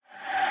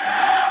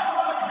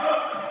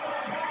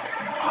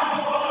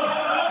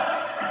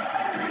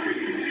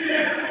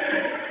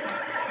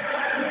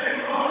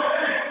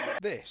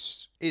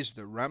is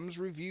the Rams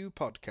Review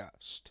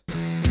Podcast.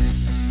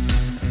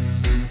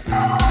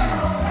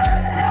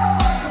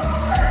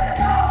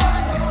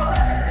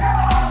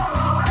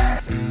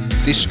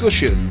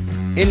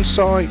 Discussion,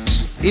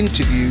 insights,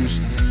 interviews,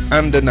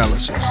 and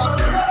analysis.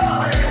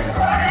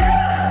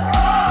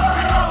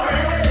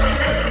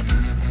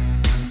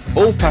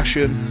 All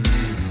passion,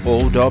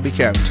 all Derby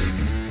County.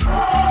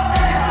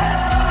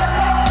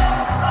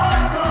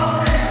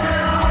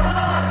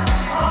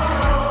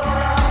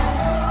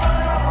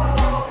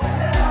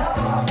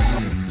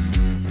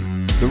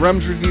 The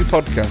Rams Review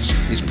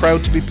Podcast is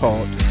proud to be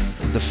part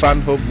of the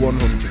Fan Hub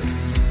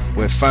 100,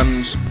 where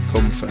fans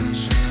come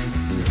first.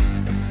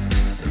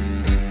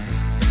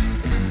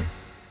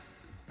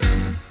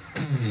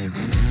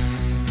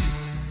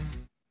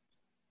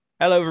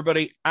 Hello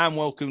everybody and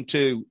welcome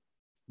to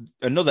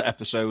another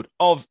episode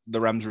of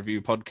the Rams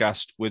Review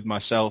Podcast with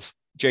myself,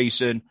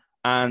 Jason,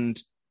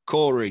 and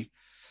Corey.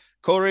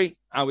 Corey,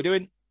 how are we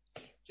doing?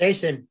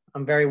 Jason,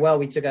 I'm very well.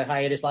 We took a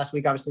hiatus last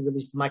week, obviously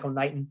released the Michael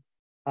Knighton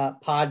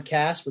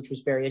podcast, which was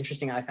very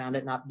interesting. I found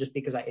it, not just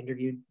because I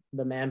interviewed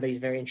the man, but he's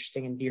very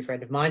interesting and dear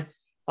friend of mine.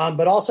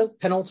 But also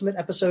penultimate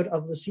episode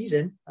of the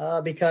season,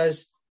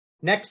 because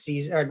next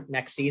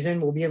season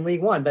we'll be in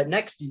League One, but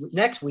next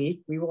week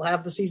we will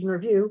have the season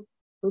review.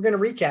 We're going to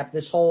recap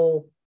this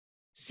whole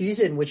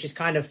season, which has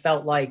kind of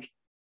felt like,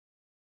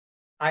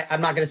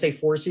 I'm not going to say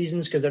 4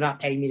 seasons because they're not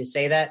paying me to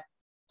say that.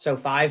 So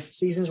 5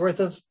 seasons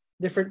worth of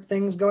different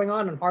things going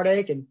on and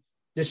heartache and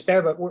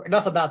despair, but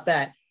enough about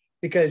that,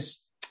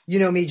 because you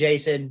know me,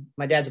 Jason,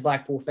 my dad's a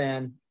Blackpool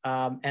fan.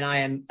 And I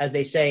am, as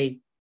they say,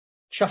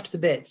 chuffed to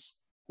bits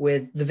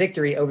with the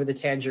victory over the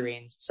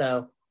Tangerines.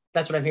 So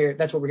that's what I'm here.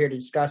 That's what we're here to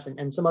discuss,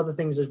 and some other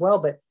things as well,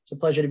 but it's a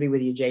pleasure to be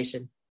with you,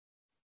 Jason.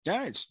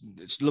 Yeah,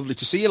 it's lovely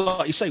to see you.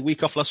 Like you say,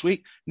 week off last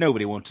week,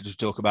 nobody wanted to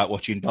talk about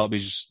watching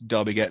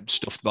Derby get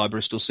stuffed by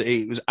Bristol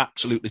City. It was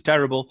absolutely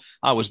terrible.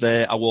 I was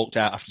there. I walked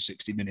out after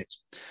 60 minutes.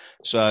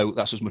 So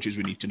that's as much as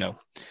we need to know.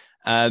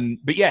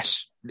 But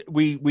yes,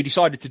 we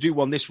decided to do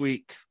one this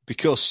week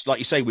because, like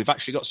you say, we've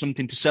actually got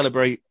something to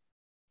celebrate.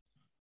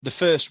 The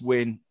first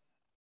win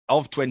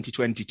of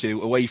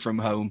 2022 away from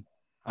home.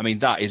 I mean,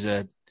 that is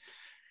an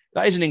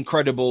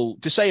incredible,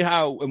 to say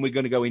how, and we're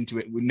going to go into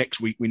it next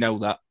week. We know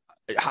that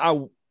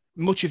how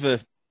much of a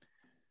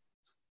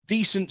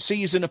decent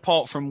season,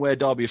 apart from where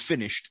Derby have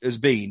finished, has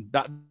been.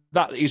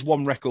 That is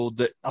one record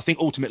that I think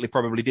ultimately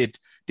probably did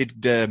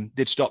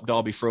stop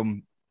Derby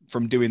from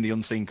doing the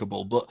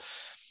unthinkable. But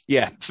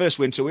yeah, first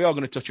win, so we are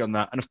going to touch on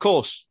that. And of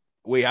course,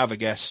 we have a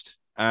guest,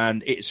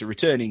 and it's a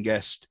returning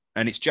guest,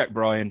 and it's Jack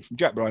Bryan from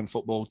Jack Bryan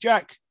Football.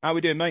 Jack, how are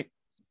we doing, mate?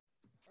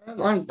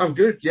 I'm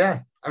good,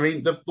 yeah. I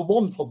mean, the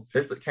one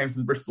positive that came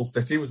from Bristol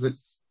City was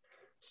its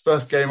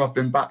first game I've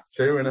been back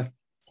to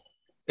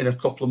in a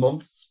couple of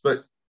months.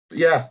 But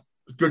yeah,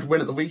 good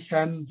win at the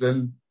weekend,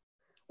 and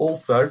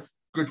also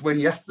good win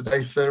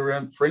yesterday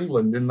for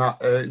England in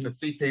that in the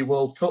CP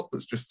World Cup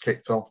that's just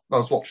kicked off. I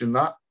was watching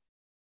that.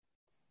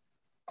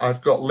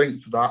 I've got a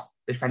link to that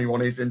if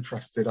anyone is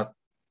interested. I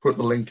put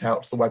the link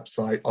out to the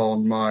website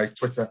on my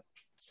Twitter.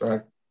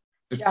 So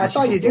yeah, I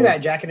saw you do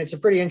that, Jack, and it's a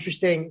pretty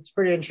interesting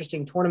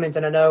tournament.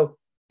 And I know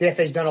the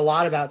FA's done a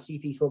lot about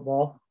CP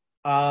football.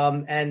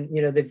 And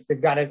you know,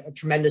 they've got a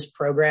tremendous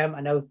program.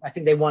 I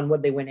think they won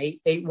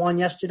 8-1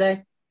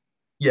 yesterday.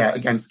 Yeah,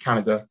 against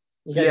Canada.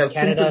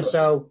 Canada.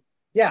 So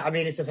yeah, I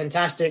mean, it's a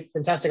fantastic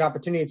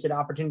opportunity. It's an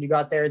opportunity to go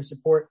out there and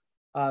support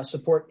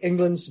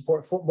England,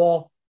 support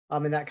football,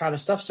 and that kind of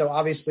stuff. So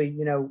obviously,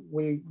 you know,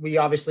 we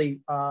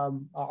obviously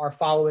are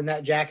following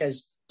that, Jack,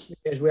 as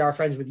we are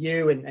friends with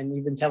you, and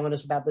you've been telling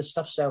us about this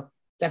stuff. So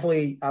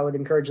definitely, I would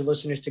encourage the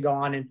listeners to go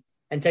on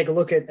and take a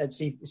look at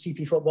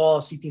CP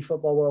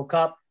Football World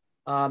Cup.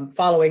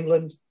 Follow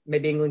England.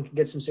 Maybe England can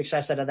get some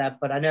success out of that.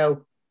 But I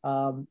know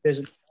there's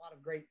a lot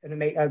of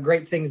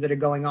great things that are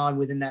going on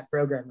within that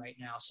program right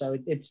now. So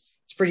it's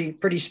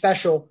pretty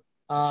special.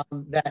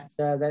 That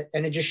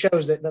and it just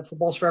shows that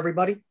football's for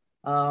everybody,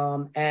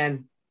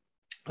 and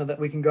that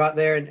we can go out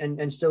there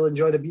and still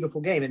enjoy the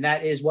beautiful game. And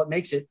that is what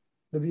makes it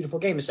the beautiful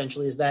game.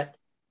 Essentially, is that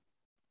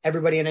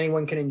everybody and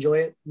anyone can enjoy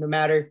it, no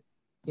matter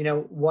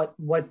what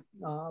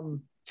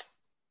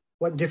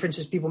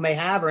differences people may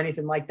have or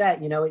anything like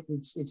that. You know,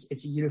 it's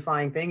a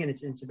unifying thing, and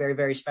it's a very,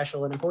 very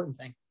special and important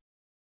thing.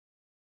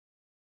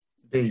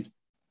 Indeed.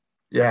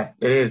 Yeah,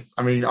 it is.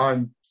 I mean,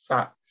 I'm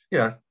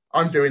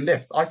doing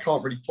this. I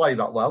can't really play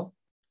that well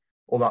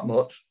or that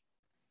much,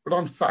 but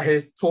I'm sat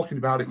here talking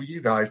about it with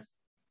you guys.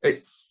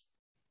 It's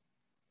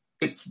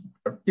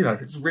a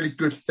really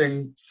good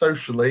thing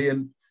socially,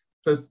 and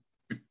for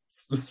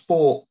the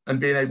sport and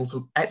being able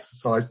to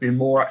exercise being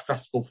more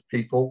accessible for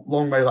people.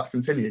 Long may that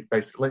continue,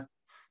 basically.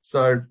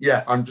 So,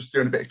 yeah, I'm just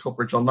doing a bit of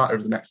coverage on that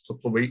over the next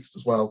couple of weeks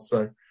as well.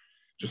 So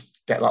just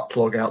get that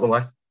plug out of the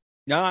way.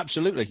 No,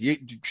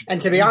 absolutely.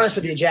 And to be honest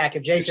with you, Jack,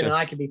 if Jason and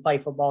I could play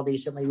football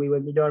decently, we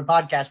would be doing a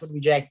podcast, wouldn't we,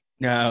 Jay?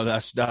 No,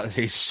 that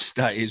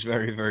is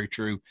very, very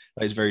true.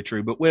 That is very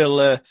true. But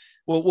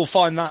we'll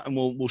find that, and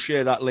we'll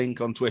share that link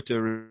on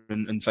Twitter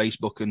and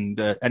Facebook, and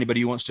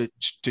anybody who wants to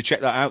check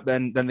that out,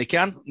 then they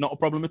can. Not a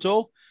problem at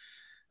all.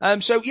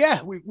 So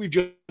yeah, we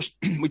just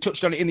we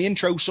touched on it in the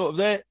intro, sort of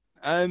there.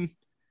 I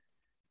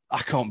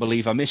can't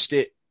believe I missed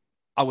it.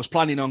 I was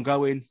planning on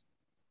going,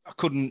 I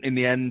couldn't in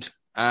the end,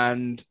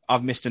 and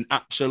I've missed an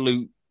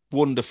absolute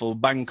wonderful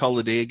bank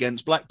holiday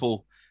against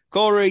Blackpool.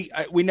 Corey,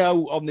 we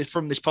know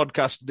from this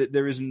podcast that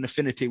there is an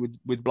affinity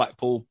with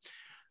Blackpool,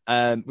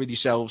 with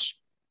yourself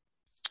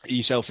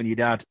and your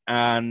dad,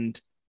 and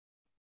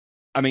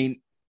I mean,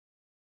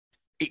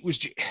 it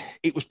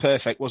was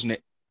perfect, wasn't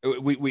it?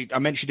 I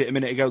mentioned it a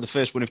minute ago. The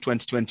first one of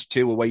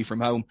 2022 away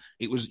from home.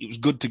 It was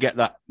good to get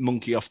that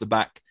monkey off the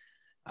back,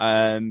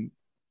 and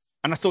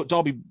I thought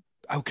Derby,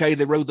 okay,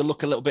 they rode the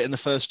luck a little bit in the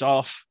first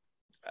half.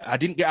 I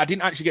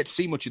didn't actually get to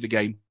see much of the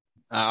game.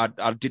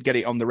 I did get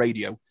it on the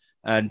radio.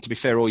 And to be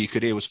fair, all you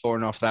could hear was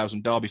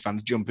 4,500 Derby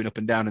fans jumping up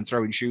and down and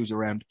throwing shoes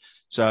around.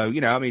 So,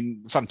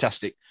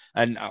 fantastic.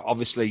 And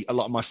obviously, a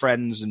lot of my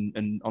friends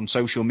and on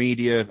social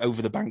media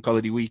over the bank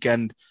holiday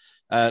weekend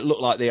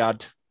looked like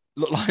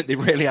they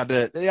really had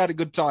a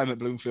good time at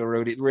Bloomfield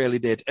Road. It really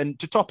did. And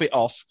to top it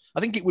off,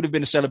 I think it would have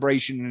been a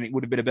celebration, and it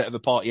would have been a bit of a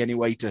party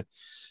anyway. To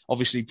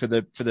obviously for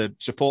the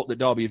support that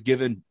Derby have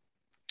given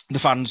the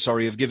fans.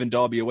 Have given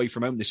Derby away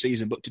from home this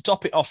season. But to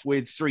top it off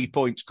with 3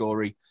 points,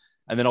 Corey.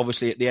 And then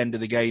obviously at the end of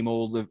the game,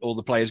 all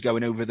the players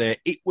going over there.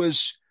 It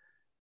was,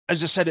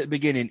 as I said at the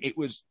beginning, it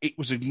was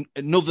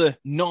another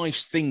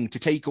nice thing to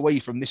take away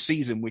from this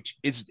season, which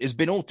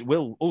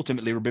will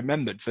ultimately be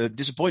remembered for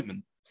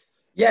disappointment.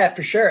 Yeah,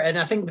 for sure. And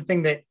I think the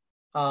thing that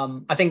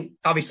I think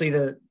obviously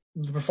the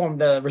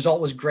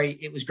result was great.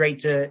 It was great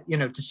to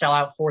sell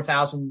out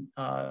 4,000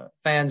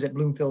 fans at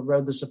Bloomfield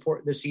Road. The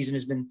support this season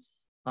has been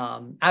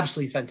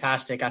absolutely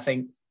fantastic. I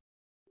think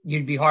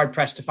you'd be hard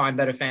pressed to find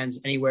better fans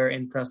anywhere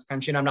across the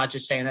country. And I'm not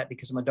just saying that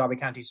because I'm a Derby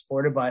County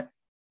supporter, but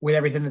with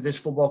everything that this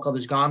football club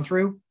has gone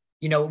through,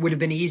 it would have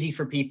been easy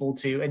for people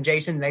to, and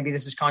Jason, maybe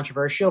this is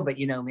controversial, but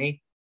you know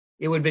me,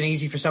 it would have been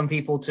easy for some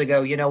people to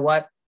go, you know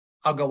what,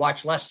 I'll go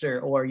watch Leicester,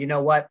 or you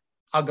know what,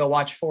 I'll go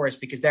watch Forest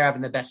because they're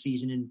having the best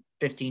season in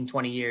 15,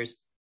 20 years.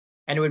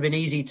 And it would have been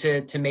easy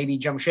to maybe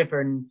jump ship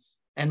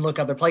and look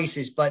other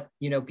places. But,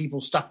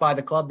 people stuck by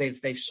the club.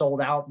 They've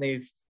sold out.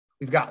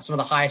 We've got some of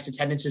the highest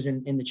attendances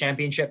in the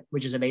championship,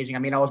 which is amazing. I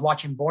mean, I was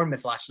watching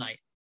Bournemouth last night,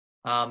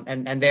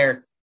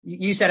 and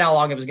you said how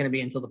long it was going to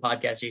be until the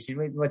podcast,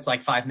 Jason. It's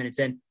like 5 minutes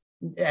in,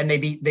 and they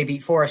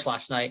beat Forest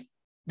last night.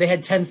 They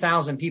had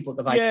 10,000 people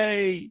at the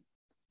Yay!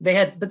 They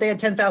had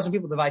 10,000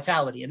 people at the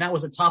Vitality, and that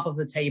was a top of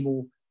the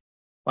table,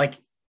 like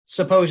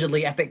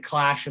supposedly epic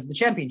clash of the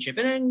championship.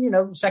 And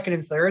then second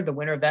and third, the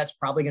winner of that's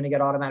probably going to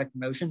get automatic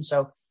promotion.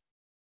 So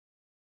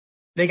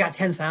they got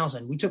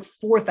 10,000. We took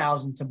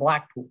 4,000 to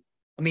Blackpool.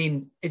 I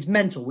mean, it's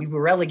mental. We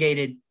were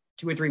relegated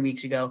 2 or 3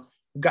 weeks ago.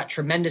 We've got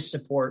tremendous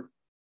support.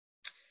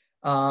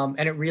 And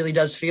it really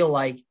does feel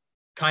like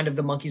kind of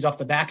the monkey's off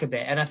the back a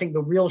bit. And I think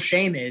the real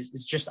shame is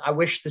just, I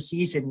wish the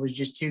season was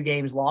just 2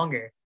 games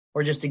longer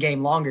or just a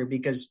game longer,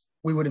 because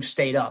we would have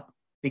stayed up,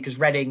 because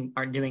Reading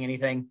aren't doing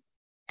anything.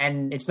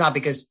 And it's not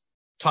because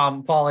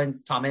Tom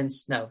Ince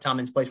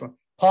plays for him.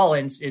 Paul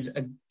Ince is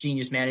a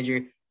genius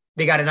manager.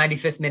 They got a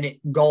 95th minute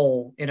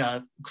goal in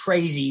a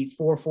crazy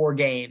 4-4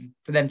 game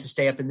for them to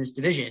stay up in this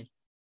division.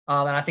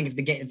 And I think if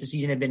the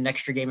season had been an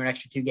extra game or an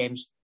extra 2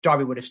 games,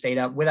 Derby would have stayed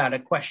up without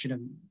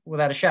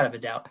a shadow of a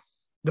doubt.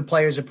 The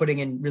players are putting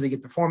in really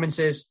good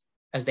performances,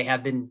 as they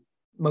have been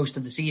most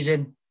of the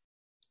season,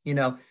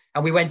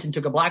 and we went and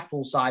took a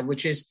Blackpool side,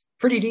 which is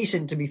pretty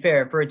decent, to be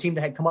fair, for a team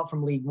that had come up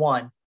from League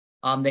One.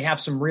 They have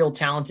some real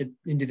talented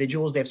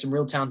individuals. They have some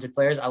real talented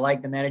players. I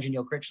like the manager,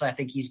 Neil Critchley. I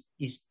think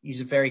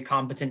he's a very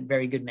competent,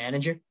 very good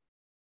manager.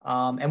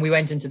 And we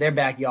went into their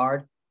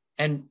backyard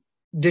and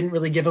didn't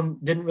really give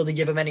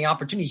them any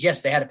opportunities.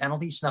 Yes, they had a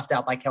penalty snuffed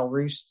out by Kel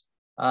Roos,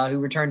 who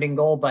returned in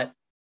goal, but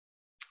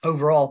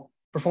overall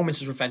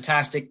performances were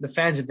fantastic. The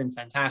fans have been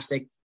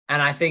fantastic.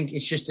 And I think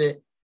it's just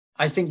the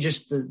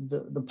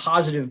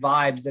positive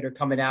vibes that are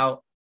coming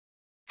out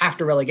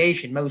after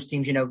relegation. Most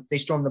teams, they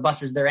storm the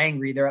buses, they're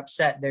angry, they're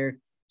upset, they're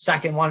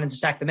wanting to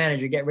sack the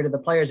manager, get rid of the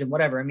players and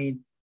whatever. I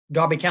mean,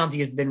 Derby County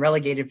has been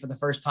relegated for the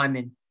first time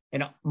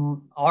in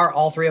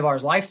all 3 of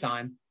ours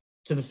lifetime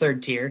to the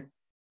 3rd tier,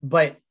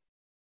 but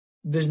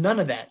there's none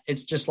of that.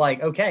 It's just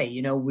like, okay,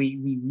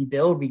 we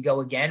rebuild, we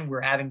go again,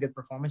 we're having good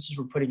performances,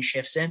 we're putting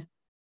shifts in,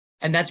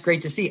 and that's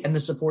great to see. And the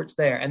support's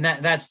there. And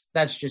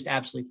that's just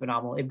absolutely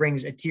phenomenal. It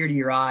brings a tear to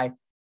your eye.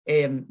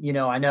 I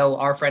know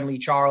our friend Lee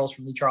Charles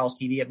from Lee Charles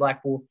TV at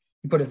Blackpool,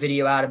 he put a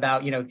video out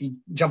about, if you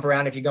jump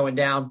around, if you're going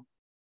down,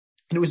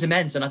 and it was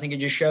immense. And I think it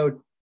just showed,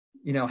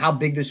 how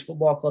big this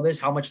football club is,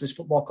 how much this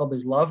football club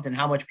is loved, and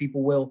how much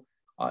people will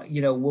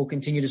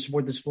continue to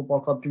support this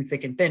football club through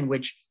thick and thin,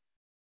 which,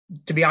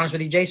 to be honest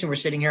with you, Jason, we're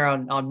sitting here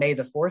on May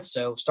the 4th.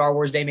 So Star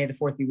Wars Day, May the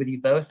 4th be with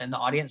you both, and the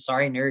audience.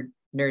 Sorry,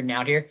 nerding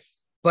out here.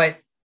 But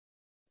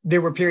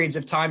there were periods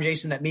of time,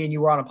 Jason, that me and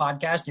you were on a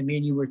podcast and me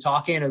and you were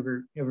talking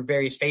over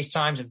various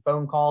FaceTimes and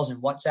phone calls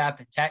and WhatsApp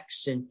and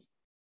texts and,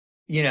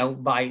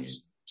 by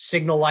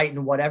signal light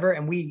and whatever.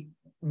 And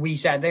we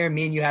sat there and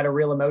me and you had a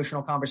real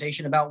emotional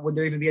conversation about would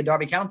there even be a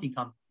Derby County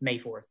come May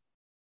 4th?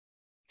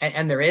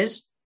 And there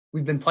is.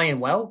 We've been playing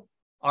well.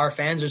 Our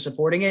fans are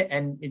supporting it.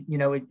 And,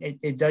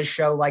 it does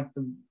show like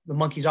the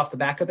monkey's off the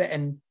back of it.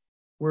 And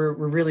we're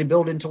really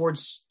building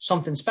towards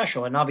something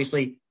special. And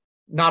obviously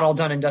not all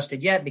done and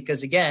dusted yet,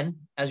 because again,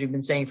 as we've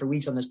been saying for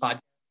weeks on this podcast,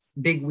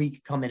 big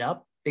week coming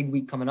up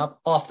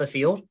off the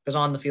field, because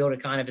on the field,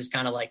 it kind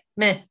of like,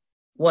 meh,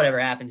 whatever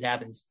happens.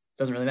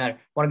 Doesn't really matter.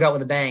 Want to go out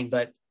with a bang,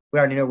 but we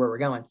already know where we're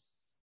going.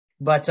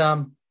 But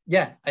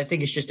yeah, I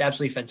think it's just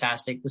absolutely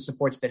fantastic. The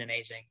support's been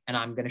amazing, and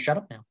I'm going to shut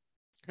up now.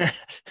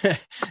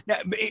 No,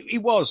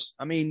 it was.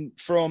 I mean,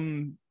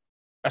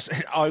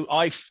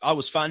 I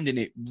was finding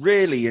it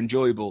really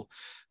enjoyable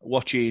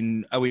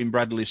watching Owen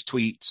Bradley's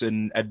tweets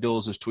and Ed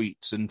Dawes'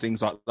 tweets and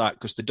things like that,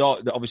 because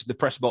obviously the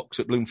press box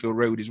at Bloomfield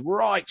Road is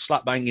right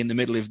slap bang in the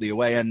middle of the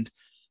away end,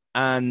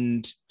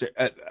 and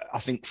I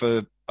think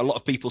for a lot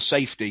of people's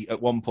safety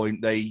at one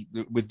point,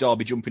 with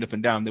Derby jumping up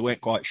and down, they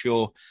weren't quite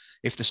sure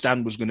if the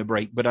stand was going to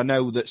break. But I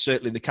know that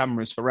certainly the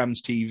cameras for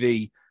Rams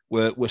TV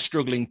were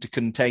struggling to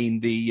contain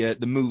the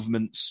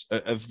movements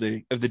of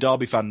the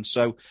Derby fans.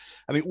 So,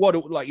 I mean,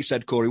 like you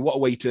said, Corey, what a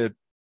way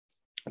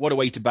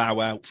to bow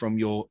out from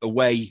your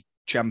away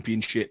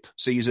championship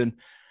season.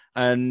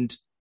 And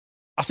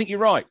I think you're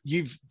right.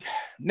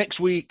 Next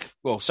week,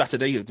 well,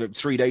 Saturday,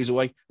 3 days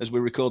away as we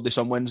record this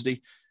on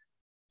Wednesday.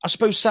 I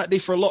suppose Saturday,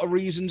 for a lot of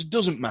reasons,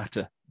 doesn't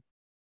matter.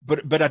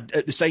 But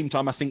at the same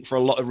time, I think for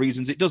a lot of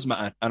reasons it does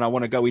matter. And I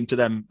want to go into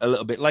them a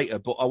little bit later.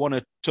 But I want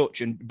to touch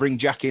and bring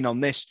Jack in on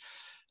this.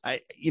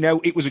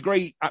 It was a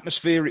great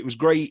atmosphere. It was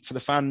great for the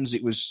fans.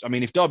 It was, I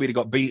mean, if Derby had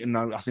got beaten,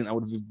 I think that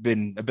would have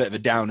been a bit of a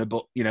downer.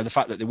 But, the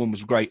fact that they won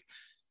was great.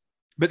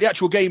 But the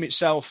actual game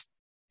itself,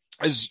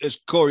 as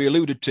Corey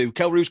alluded to,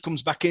 Kel Roos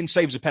comes back in,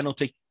 saves a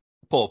penalty.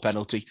 Poor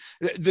penalty.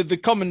 The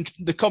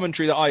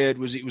commentary that I heard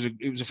was it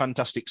was a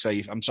fantastic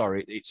save. I'm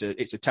sorry, it's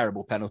a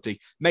terrible penalty.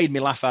 Made me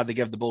laugh how they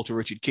gave the ball to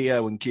Richard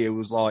Keogh, and Keogh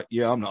was like,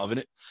 "Yeah, I'm not having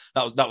it."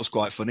 That was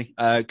quite funny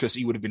because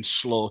he would have been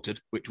slaughtered,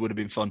 which would have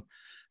been fun.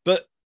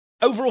 But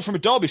overall, from a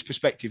Derby's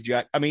perspective,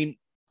 Jack, I mean,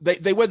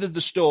 they weathered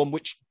the storm,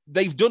 which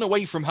they've done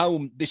away from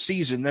home this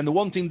season. And the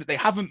one thing that they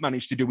haven't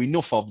managed to do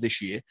enough of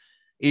this year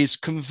is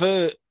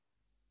convert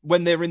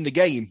when they're in the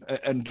game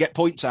and get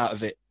points out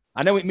of it.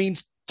 I know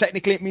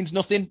technically it means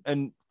nothing.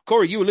 And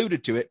Corey, you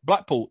alluded to it.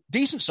 Blackpool,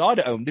 decent side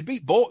at home. They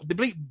beat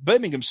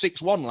Birmingham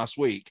 6-1 last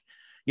week.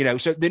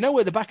 So they know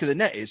where the back of the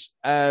net is.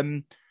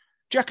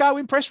 Jack, how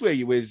impressed were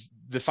you with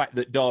the fact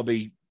that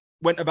Derby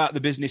went about the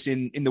business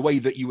in the way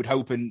that you would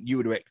hope and you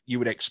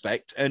would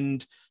expect,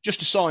 and just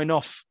to sign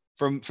off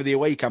for the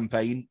away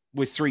campaign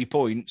with 3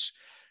 points,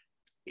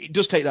 it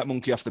does take that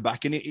monkey off the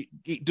back, and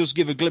it does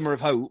give a glimmer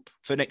of hope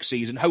for next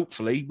season,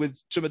 hopefully, with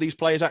some of these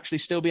players actually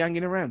still be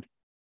hanging around.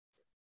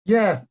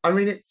 Yeah, I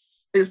mean,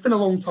 it's been a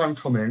long time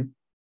coming.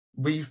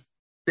 We've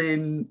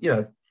been,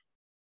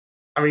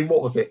 I mean,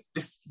 what was it?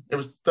 It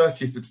was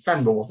 30th of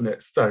December, wasn't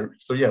it? So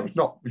yeah, we've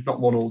not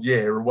won all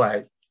year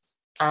away,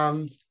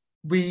 and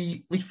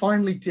we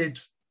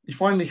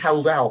finally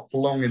held out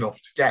for long enough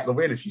to get the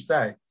win, as you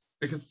say,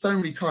 because so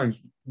many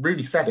times,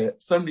 Rooney said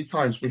it, so many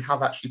times we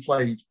have actually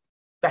played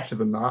better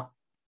than that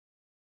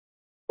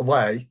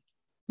away,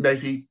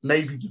 maybe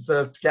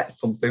deserved to get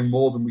something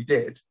more than we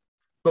did,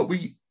 but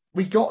we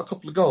got a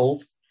couple of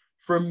goals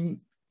from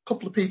a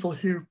couple of people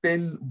who've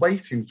been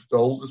waiting for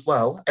goals as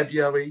well.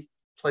 Ebiowei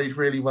played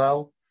really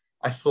well.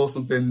 I saw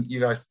something you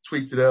guys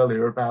tweeted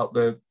earlier about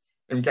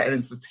him getting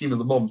into the team of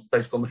the month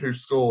based on the Who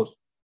Scored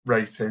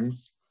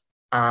ratings,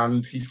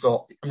 and he's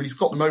got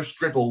the most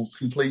dribbles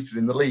completed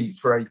in the league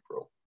for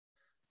April.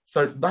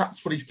 So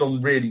that's what he's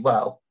done really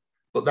well.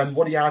 But then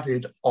what he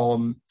added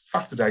on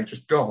Saturday,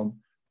 just gone,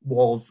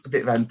 was a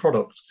bit of end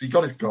product. So he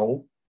got his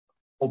goal,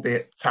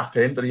 albeit tap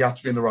in, but he had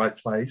to be in the right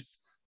place.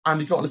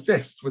 And he got an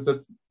assist with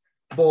the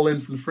ball in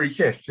from the free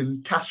kick.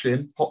 And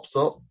Cashin pops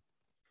up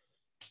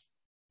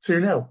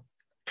 2-0.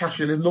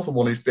 Cashin is another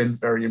one who's been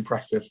very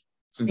impressive.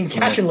 And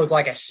Cashin looked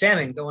like a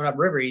salmon going up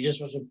river. He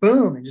just was a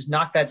boom and just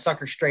knocked that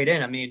sucker straight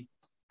in. I mean,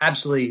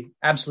 absolutely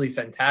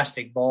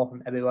fantastic ball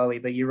from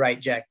Ebiowei. But you're right,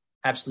 Jack.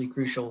 Absolutely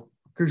crucial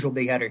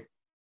big header.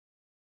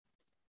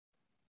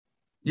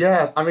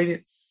 Yeah, I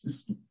mean,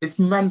 it's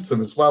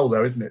momentum as well,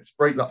 though, isn't it? To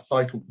break that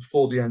cycle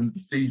before the end of the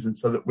season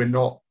so that we're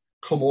not,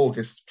 come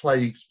August,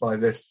 plagued by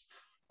this,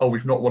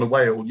 we've not won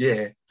away all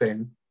year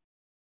thing.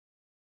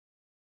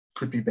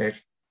 Could be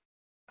big.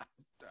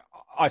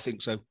 I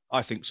think so.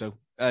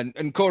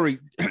 And Corey,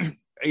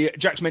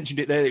 Jack's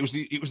mentioned it there. It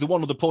was the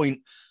one other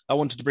point I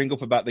wanted to bring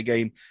up about the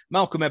game.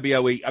 Malcolm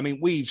Ebiowei, I mean,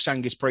 we've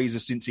sang his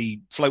praises since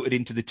he floated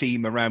into the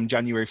team around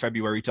January,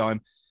 February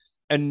time.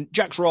 And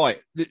Jack's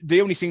right.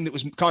 The only thing that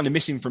was kind of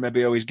missing from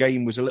Ebiowei's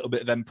game was a little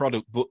bit of end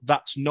product, but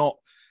that's not.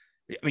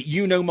 I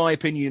mean, my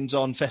opinions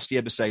on Festi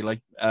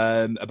Ebosele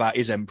about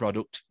his end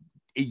product.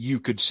 You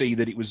could see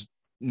that it was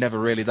never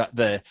really that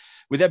there.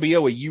 With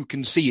Ebiowei, you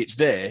can see it's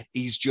there.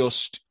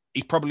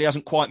 He probably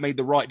hasn't quite made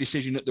the right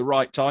decision at the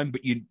right time,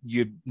 but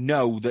you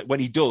know that when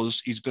he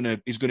does, he's gonna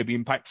be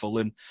impactful.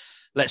 And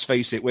let's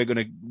face it, we're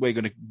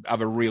gonna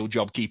have a real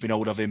job keeping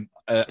hold of him,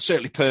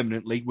 certainly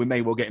permanently. We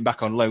may well get him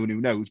back on loan,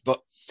 who knows?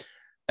 But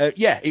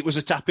it was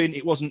a tap in.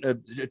 It wasn't a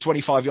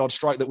 25-yard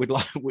strike that we'd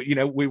like.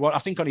 I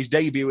think on his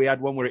debut he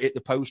had one where it hit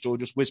the post or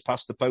just whizzed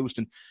past the post,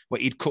 and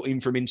where he'd cut in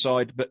from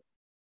inside. But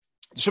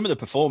some of the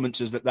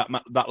performances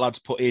that lad's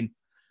put in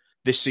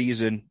this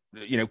season,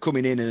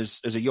 coming in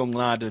as a young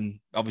lad, and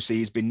obviously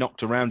he's been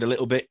knocked around a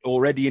little bit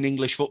already in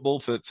English football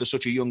for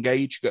such a young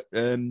age,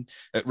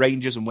 at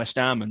Rangers and West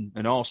Ham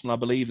and Arsenal, I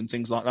believe, and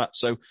things like that.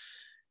 So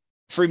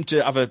for him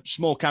to have a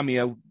small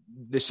cameo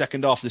this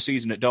second half of the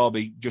season at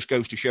Derby just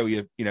goes to show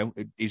you,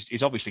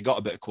 he's obviously got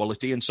a bit of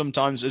quality. And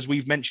sometimes, as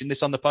we've mentioned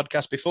this on the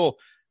podcast before,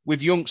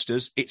 with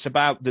youngsters, it's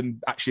about them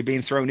actually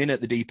being thrown in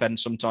at the deep end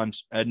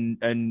sometimes.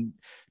 And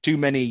too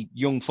many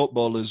young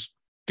footballers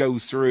go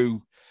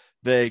through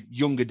their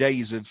younger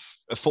days of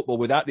football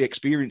without the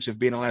experience of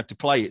being allowed to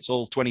play. It's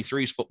all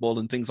 23s football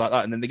and things like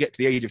that. And then they get to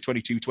the age of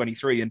 22,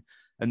 23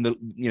 and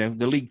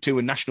the League Two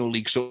and National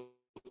League sort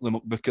them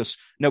up because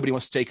nobody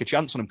wants to take a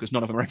chance on them because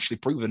none of them are actually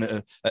proven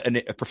at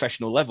a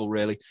professional level,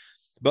 really.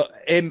 But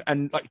him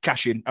and like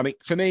Cashin, I mean,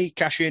 for me,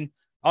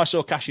 I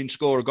saw Cashin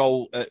score a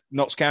goal at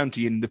Notts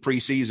County in the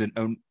pre-season.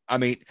 And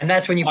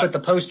that's when you put the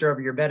poster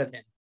over your bed of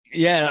him.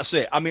 Yeah, that's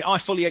it. I mean, I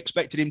fully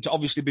expected him to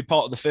obviously be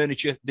part of the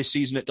furniture this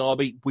season at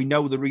Derby. We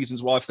know the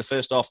reasons why for the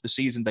first half of the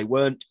season they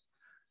weren't.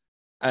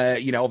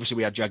 Obviously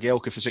we had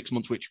Jagielka for 6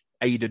 months, which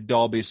aided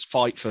Derby's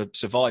fight for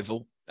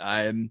survival.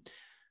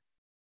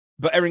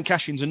 But Erin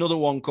Cashin's another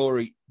one,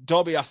 Corey.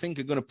 Derby, I think,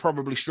 are going to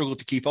probably struggle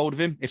to keep hold of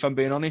him, if I'm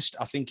being honest.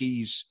 I think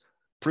he's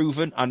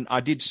proven. And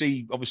I did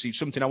see, obviously,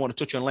 something I want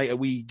to touch on later.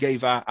 We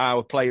gave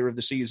our player of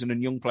the season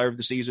and young player of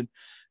the season.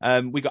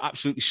 We got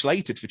absolutely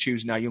slated for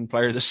choosing our young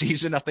player of the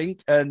season, I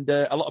think. And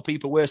a lot of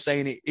people were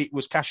saying it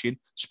was Cashin.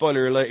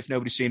 Spoiler alert, if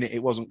nobody's seen it,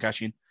 it wasn't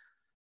Cashin.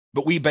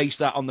 But we based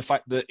that on the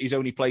fact that he's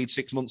only played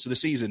 6 months of the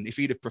season. If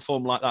he'd have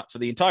performed like that for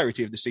the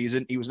entirety of the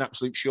season, he was an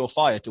absolute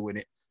surefire to win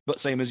it. But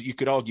same as you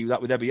could argue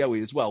that with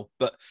Ebiowei as well.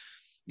 But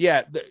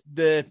yeah,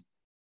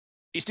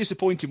 it's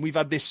disappointing. We've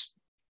had this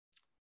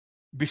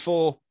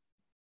before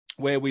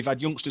where we've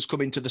had youngsters come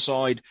into the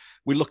side.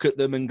 We look at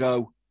them and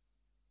go,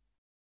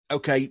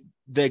 okay,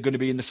 they're going to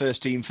be in the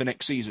first team for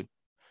next season.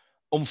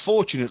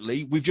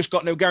 Unfortunately, we've just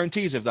got no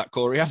guarantees of that,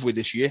 Corey, have we,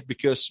 this year?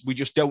 Because we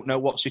just don't know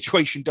what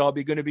situation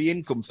Derby are going to be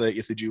in come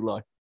 30th of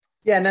July.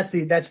 Yeah, and that's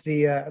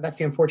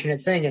the unfortunate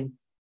thing.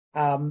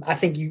 And I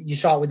think you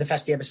saw it with the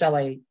Festi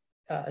Ebisele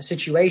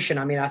situation.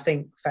 I mean, I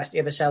think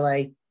Festi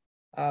Ebisele,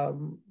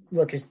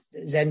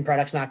 his end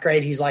product's not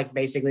great. He's like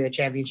basically a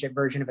championship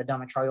version of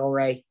Adama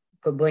Traore.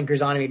 Put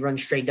blinkers on him, he'd run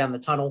straight down the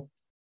tunnel.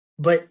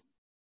 But,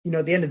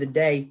 at the end of the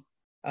day,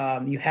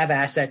 you have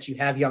assets, you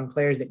have young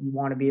players that you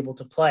want to be able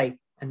to play,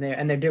 and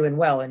they're doing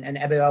well. And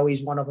Ebiowei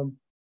is one of them.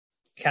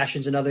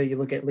 Cashin's another. You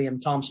look at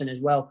Liam Thompson as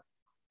well.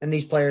 And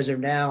these players are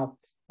now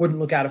wouldn't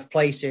look out of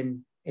place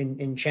in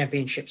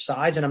championship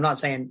sides. And I'm not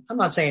saying,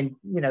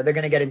 they're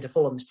going to get into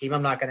Fulham's team.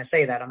 I'm not going to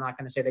say that. I'm not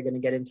going to say they're going to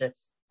get into,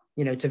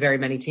 to very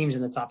many teams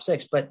in the top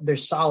six, but they're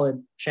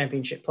solid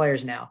championship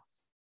players now.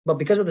 But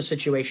because of the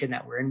situation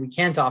that we're in, we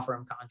can't offer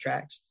them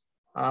contracts.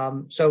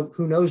 So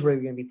who knows where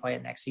they're going to be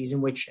playing next season,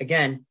 which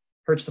again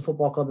hurts the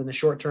football club in the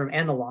short term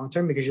and the long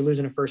term, because you're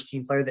losing a first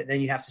team player that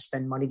then you have to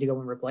spend money to go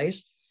and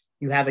replace.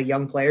 You have a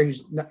young player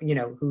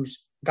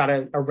who's got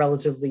a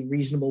relatively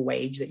reasonable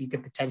wage that you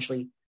could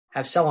potentially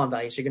have sell-on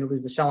value. So you're going to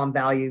lose the sell-on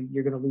value.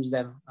 You're going to lose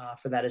them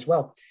for that as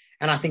well.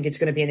 And I think it's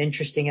going to be an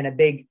interesting and a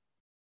big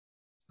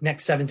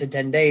next 7 to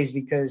 10 days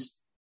because,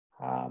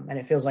 and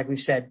it feels like we've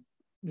said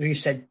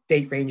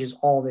date ranges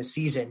all this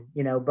season,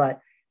 but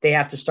they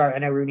have to start. I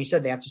know Rooney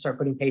said they have to start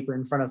putting paper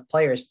in front of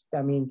players.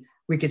 I mean,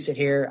 I could sit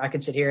here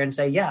and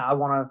say, yeah, I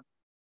want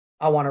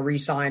to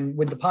re-sign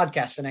with the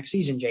podcast for next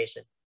season,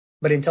 Jason.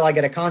 But until I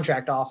get a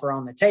contract offer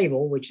on the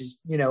table, which is,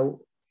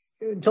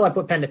 until I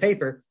put pen to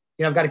paper,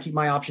 I've got to keep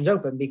my options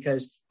open,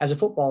 because as a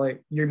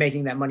footballer, you're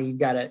making that money. You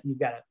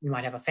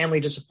might have a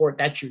family to support.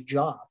 That's your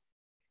job,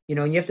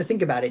 and you have to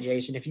think about it,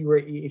 Jason. If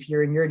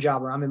you're in your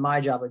job, or I'm in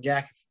my job, or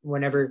Jack,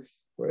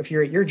 if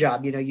you're at your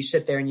job, you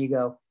sit there and you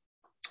go,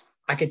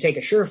 I could take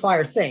a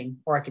surefire thing,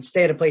 or I could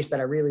stay at a place that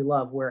I really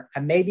love where I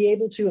may be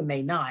able to and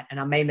may not, and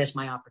I may miss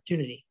my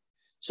opportunity.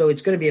 So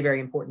it's going to be a very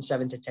important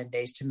 7 to 10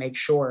 days to make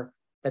sure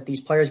that these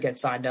players get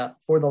signed up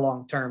for the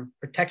long term,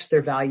 protects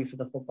their value for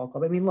the football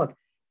club. I mean, look,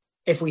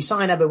 if we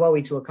sign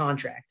Ebiowei to a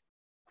contract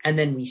and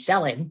then we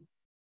sell him,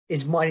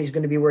 his money is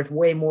going to be worth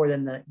way more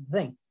than the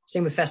thing.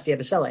 Same with Festi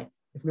Ebisele.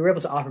 If we were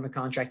able to offer him a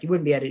contract, he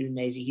wouldn't be at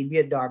Udinese. He'd be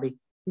at Derby.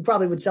 We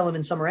probably would sell him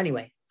in summer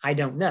anyway. I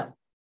don't know.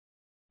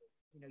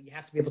 You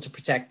have to be able to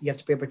protect. You have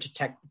to be able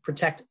to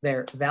protect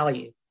their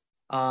value.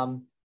 But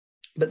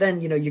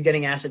then, you're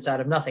getting assets out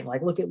of nothing.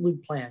 Like, look at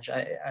Luke Plange.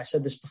 I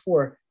said this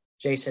before,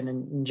 Jason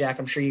and Jack.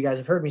 I'm sure you guys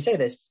have heard me say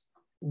this.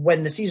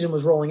 when the season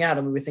was rolling out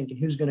and we were thinking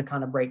who's going to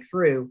kind of break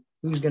through,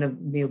 who's going to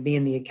be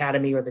in the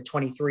academy or the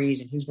 23s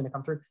and who's going to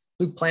come through,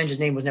 Luke Plange's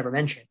name was never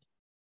mentioned.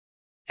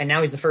 And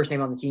now he's the first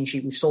name on the team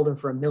sheet. We've sold him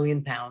for £1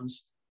 million,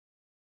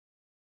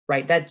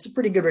 right? That's a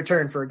pretty good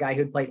return for a guy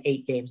who played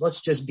 8 games.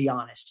 Let's just be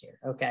honest here.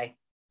 Okay.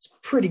 It's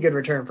a pretty good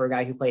return for a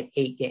guy who played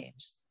 8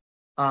 games.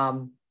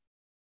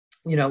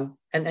 You know,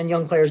 and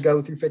young players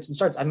go through fits and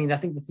starts. I mean, I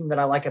think the thing that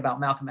I like about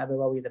Malcolm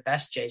Ebelowi the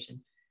best,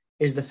 Jason,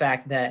 is the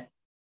fact that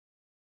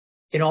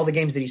in all the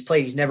games that he's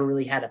played, he's never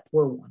really had a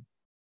poor one.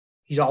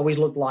 He's always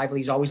looked lively.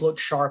 He's always looked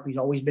sharp. He's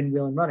always been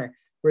wheel and runner.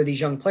 Where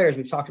these young players,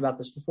 we've talked about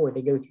this before,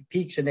 they go through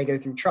peaks and they go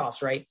through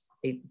troughs, right?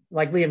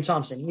 Like Liam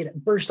Thompson, he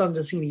burst onto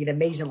the scene. He had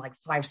amazing, like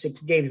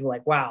 5-6 games. We're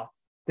like, wow,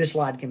 this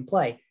lad can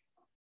play.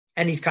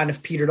 And he's kind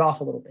of petered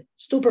off a little bit.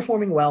 Still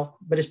performing well,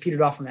 but has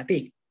petered off from that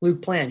peak.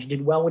 Luke Plange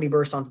did well when he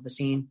burst onto the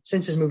scene.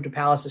 Since his move to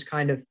Palace has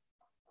kind of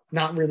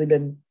not really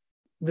been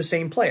the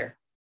same player.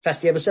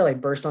 Festy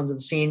Ebosele burst onto the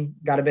scene,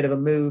 got a bit of a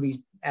move. He's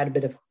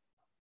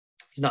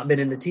not been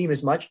in the team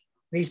as much,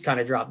 and he's kind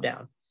of dropped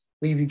down.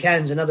 Lee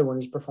Buchanan's another one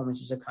whose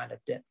performances have kind of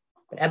dipped.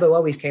 But Ebo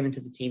always came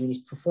into the team, and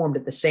he's performed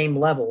at the same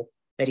level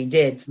that he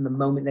did from the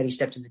moment that he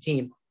stepped in the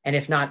team. And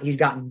if not, he's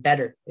gotten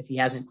better. If he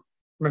hasn't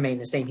remained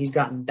the same, he's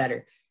gotten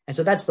better. And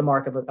so that's the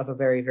mark of a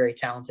very, very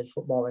talented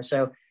footballer.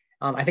 So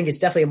I think it's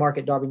definitely a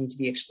market Derby needs to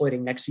be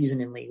exploiting next season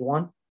in League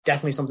One.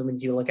 Definitely something we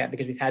need to look at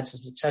because we've had some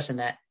success in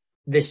that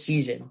this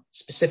season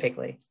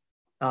specifically.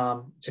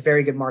 It's a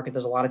very good market.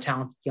 There's a lot of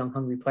talented, young,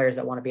 hungry players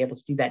that want to be able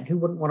to do that. And who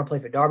wouldn't want to play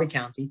for Derby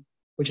County,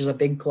 which is a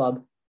big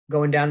club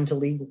going down into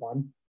League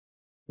One,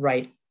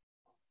 right?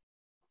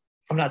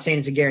 I'm not saying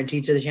it's a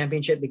guarantee to the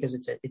championship because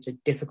it's a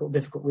difficult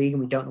league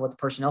and we don't know what the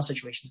personnel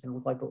situation is going to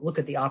look like. But look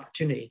at the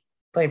opportunity.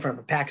 Play in front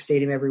of a packed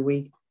stadium every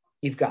week.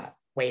 You've got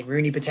Wayne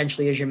Rooney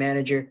potentially as your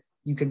manager.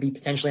 You could be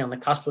potentially on the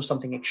cusp of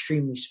something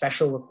extremely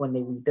special with when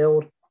they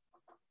rebuild.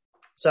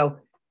 So,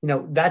 you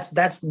know,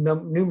 that's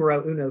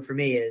numero uno for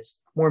me is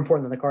more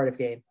important than the Cardiff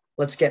game.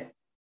 Let's get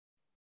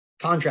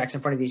contracts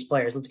in front of these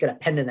players. Let's get a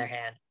pen in their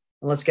hand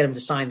and let's get them to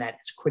sign that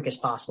as quick as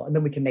possible. And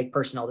then we can make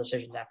personnel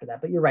decisions after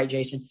that. But you're right,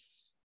 Jason.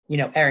 You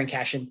know, Aaron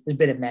Cashin has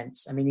been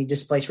immense. I mean, he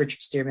displaced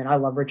Richard Stearman. I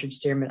love Richard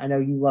Stearman. I know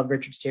you love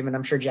Richard Stearman.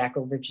 I'm sure Jack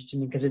will Richard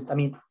Stearman because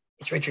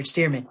it's Richard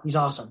Stearman. He's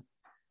awesome,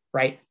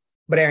 right?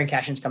 But Aaron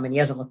Cashin's come in. He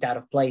hasn't looked out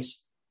of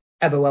place.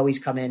 Ebowe's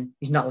come in.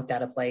 He's not looked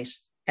out of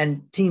place.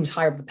 And teams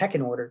higher up the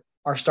pecking order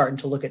are starting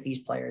to look at these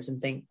players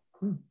and think,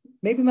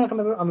 maybe Malcolm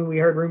Ebowe. I mean, we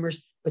heard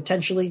rumors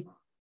potentially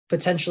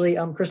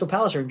Crystal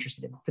Palace are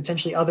interested in,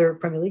 potentially other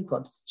Premier League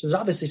clubs. So there's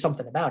obviously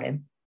something about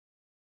him.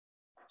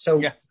 So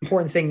the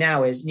important thing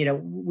now is, you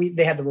know,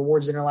 they had the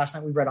rewards dinner last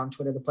night. We've read on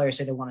Twitter, the players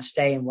say they want to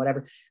stay and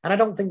whatever. And I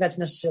don't think that's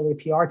necessarily a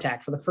PR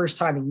tack. For the first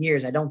time in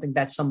years, I don't think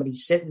that's somebody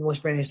sitting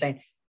whispering and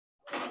saying,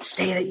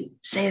 say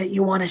that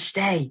you want to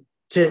stay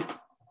to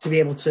be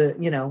able to,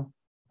 you know,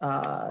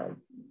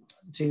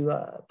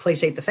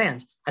 placate the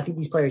fans. I think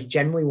these players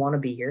generally want to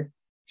be here.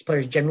 These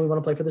players generally want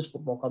to play for this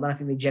football club. And I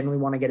think they generally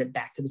want to get it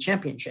back to the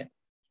championship.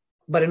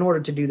 But in order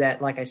to do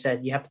that, like I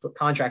said, you have to put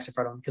contracts in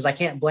front of them because I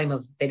can't blame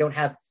them. They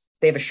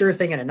have a sure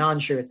thing and a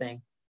non-sure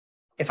thing.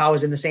 If I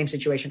was in the same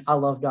situation, I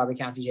love Derby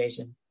County,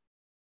 Jason,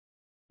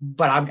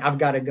 but I've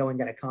got to go and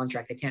get a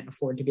contract. I can't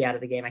afford to be out of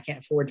the game. I can't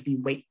afford to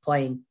be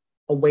playing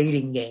a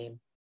waiting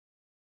game.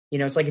 You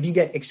know, it's like if you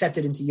get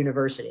accepted into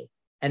university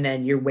and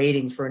then you're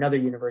waiting for another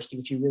university,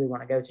 which you really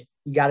want to go to,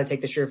 you got to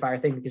take the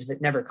surefire thing because if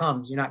it never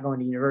comes, you're not going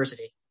to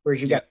university. Whereas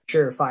you got the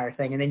surefire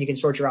thing, and then you can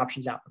sort your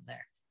options out from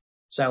there.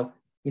 So,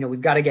 you know, we've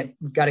got to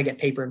get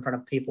paper in front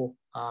of people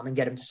and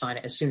get them to sign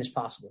it as soon as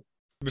possible.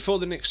 Before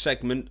the next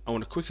segment, I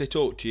want to quickly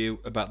talk to you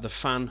about the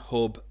Fan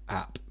Hub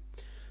app.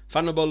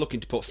 Fan Hub are looking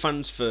to put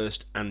fans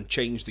first and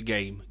change the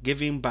game,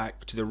 giving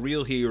back to the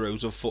real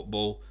heroes of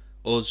football,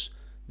 us,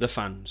 the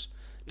fans.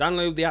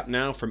 Download the app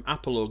now from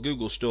Apple or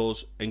Google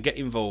stores and get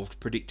involved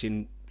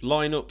predicting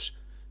lineups,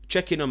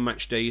 check in on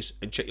match days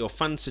and check your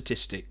fan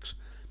statistics.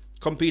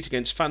 Compete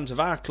against fans of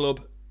our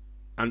club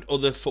and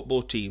other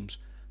football teams.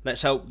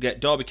 Let's help get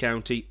Derby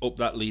County up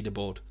that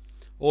leaderboard.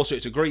 Also,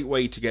 it's a great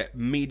way to get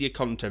media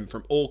content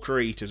from all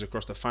creators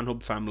across the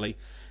FanHub family,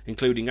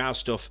 including our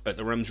stuff at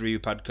the Rams Review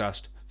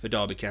podcast for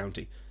Derby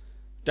County.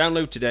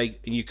 Download today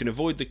and you can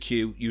avoid the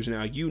queue using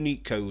our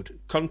unique code.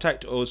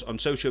 Contact us on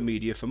social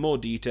media for more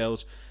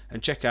details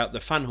and check out the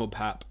FanHub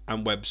app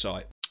and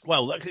website.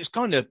 Well, it's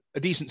kind of a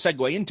decent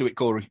segue into it,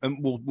 Corey, and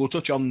we'll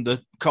touch on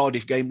the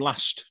Cardiff game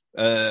last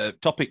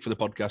topic for the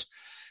podcast.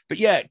 But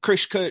yeah,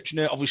 Chris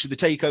Kirchner, obviously the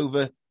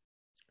takeover.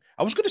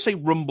 I was going to say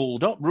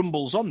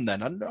rumbles on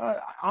then. And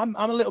I'm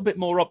a little bit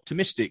more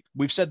optimistic.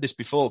 We've said this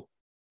before.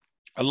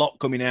 A lot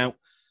coming out.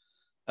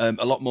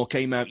 A lot more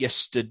came out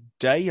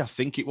yesterday, I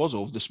think it was,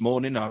 or this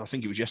morning. I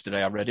think it was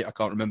yesterday I read it. I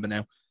can't remember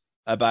now.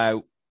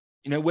 About,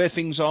 you know, where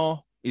things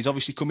are. He's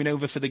obviously coming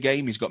over for the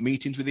game. He's got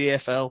meetings with the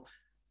EFL.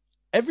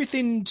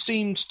 Everything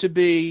seems to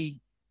be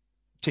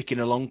ticking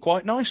along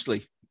quite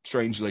nicely,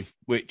 strangely,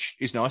 which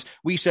is nice.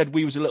 We said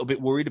we was a little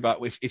bit worried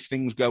about if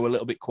things go a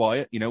little bit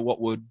quiet, you know,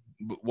 what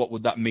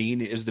would that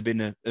mean? Has there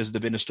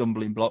been a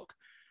stumbling block?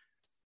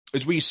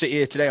 as we sit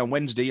here today on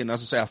Wednesday, and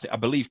as I say, I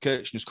believe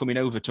Kirchner's coming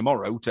over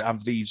tomorrow to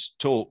have these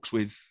talks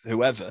with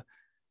whoever.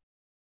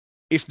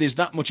 If there's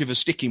that much of a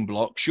sticking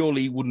block,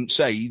 surely he wouldn't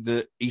say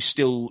that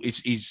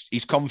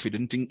he's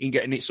confident in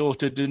getting it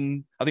sorted.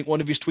 And I think one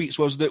of his tweets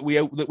was that we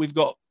hope that we've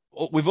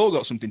all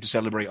got something to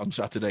celebrate on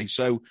Saturday.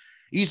 So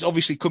he's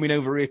obviously coming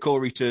over here,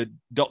 Corey, to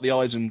dot the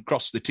I's and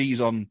cross the T's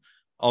on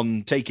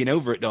taking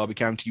over at Derby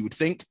County, you would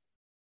think.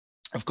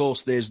 Of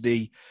course, there's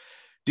the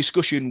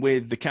discussion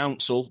with the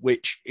council,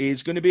 which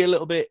is going to be a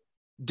little bit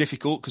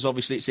difficult because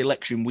obviously it's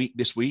election week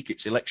this week.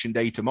 It's election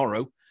day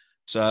tomorrow.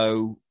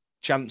 So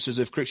chances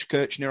of Chris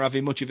Kirchner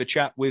having much of a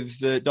chat with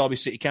the Derby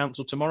City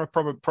Council tomorrow?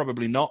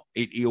 Probably not.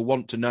 He'll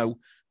want to know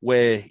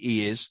where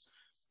he is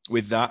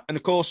with that. And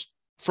of course,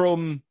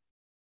 from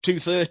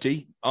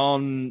 2:30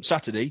 on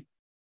Saturday,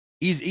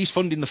 he's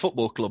funding the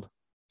football club.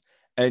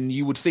 And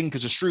you would think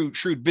as a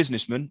shrewd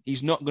businessman,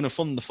 he's not going to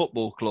fund the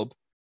football club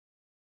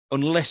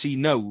unless he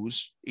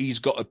knows he's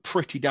got a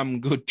pretty damn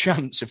good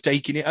chance of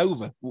taking it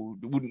over.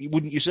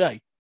 Wouldn't you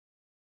say?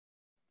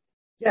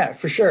 Yeah,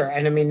 for sure.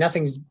 And I mean,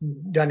 nothing's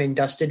done and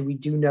dusted. We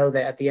do know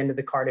that at the end of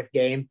the Cardiff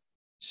game,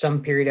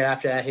 some period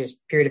after that, his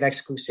period of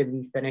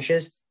exclusivity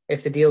finishes.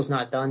 If the deal's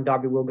not done,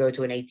 Derby will go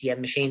to an ATM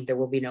machine. There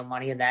will be no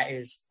money, and that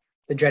is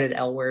the dreaded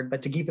L word.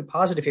 But to keep it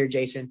positive here,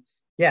 Jason,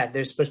 yeah,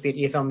 there's supposed to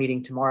be an EFL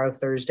meeting tomorrow,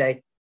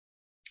 Thursday,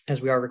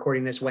 as we are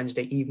recording this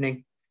Wednesday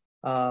evening.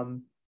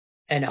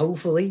 And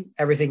hopefully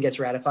everything gets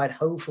ratified.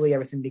 Hopefully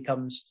everything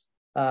becomes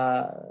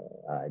done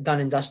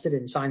and dusted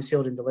and signed,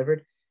 sealed, and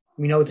delivered.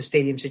 We know the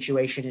stadium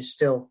situation is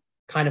still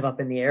kind of up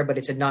in the air, but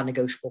it's a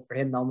non-negotiable for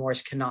him. Mel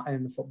Morris cannot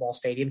own the football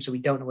stadium, so we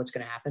don't know what's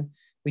going to happen.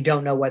 We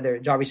don't know whether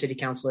Derby City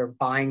Council are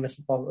buying the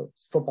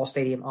football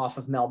stadium off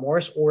of Mel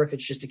Morris or if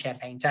it's just a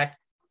campaign tack.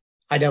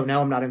 I don't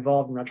know. I'm not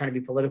involved. I'm not trying to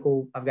be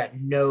political. I've got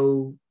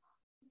no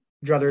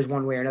druthers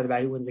one way or another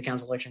about who wins the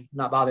council election. I'm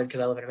not bothered because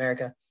I live in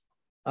America.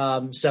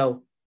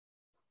 So,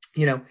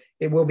 you know,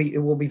 it will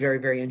be very,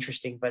 very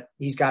interesting, but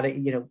he's got to,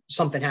 you know,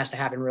 something has to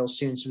happen real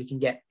soon so we can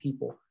get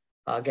people,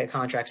 get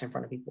contracts in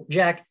front of people.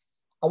 Jack,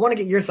 I want to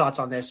get your thoughts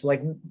on this.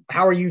 Like,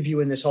 how are you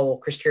viewing this whole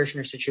Chris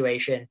Kirchner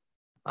situation,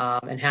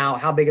 and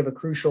how big of a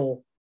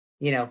crucial,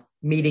 you know,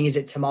 meeting is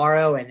it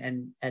tomorrow?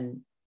 And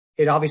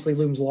it obviously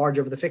looms large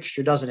over the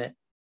fixture, doesn't it?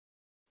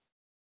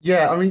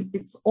 Yeah, I mean,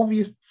 it's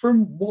obvious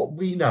from what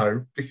we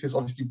know, because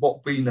obviously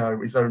what we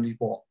know is only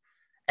what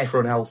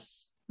everyone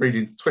else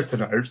reading Twitter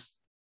knows.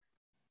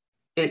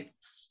 It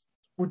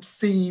would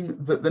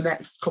seem that the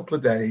next couple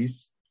of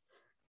days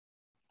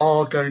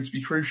are going to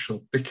be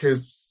crucial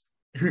because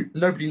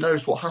nobody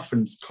knows what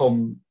happens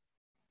come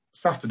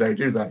Saturday,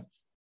 do they?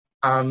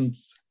 And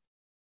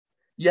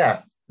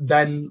yeah,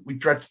 then we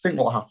dread to think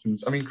what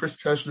happens. I mean,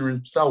 Chris Kirchner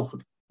himself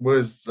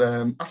was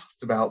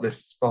asked about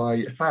this by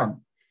a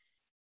fan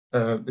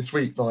this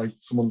week by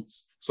someone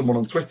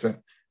on Twitter,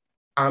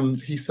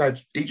 and he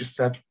just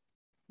said,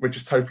 "We're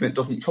just hoping it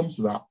doesn't come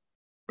to that.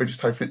 We're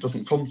just hoping it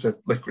doesn't come to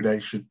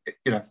liquidation.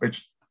 You know,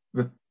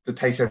 the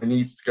takeover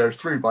needs to go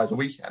through by the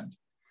weekend."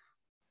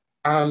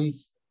 And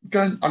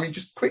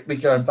just quickly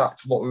going back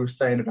to what we were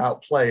saying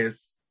about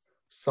players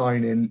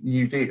signing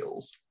new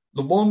deals,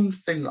 the one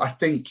thing I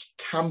think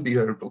can be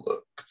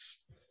overlooked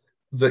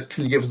that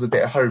can give us a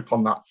bit of hope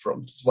on that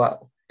front as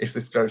well, if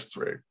this goes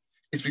through,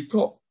 is we've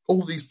got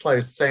all these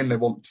players saying they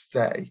want to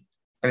stay.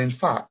 And in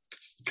fact,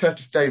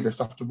 Curtis Davis,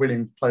 after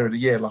winning Player of the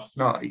Year last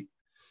night,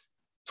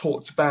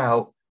 talked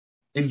about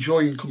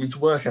enjoying coming to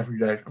work every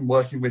day and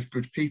working with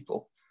good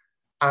people.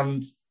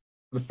 And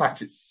the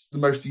fact it's the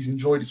most he's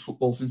enjoyed his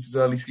football since his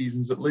early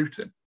seasons at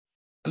Luton.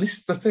 And this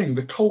is the thing,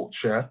 the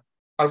culture,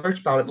 I wrote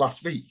about it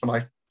last week when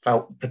I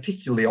felt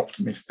particularly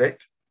optimistic.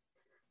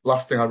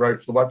 Last thing I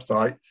wrote for the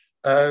website.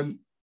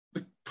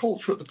 The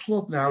culture at the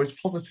club now is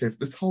positive.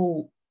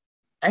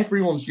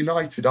 Everyone's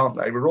united, aren't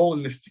they? We're all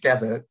in this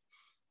together.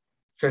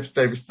 Curtis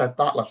Davis said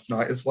that last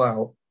night as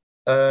well.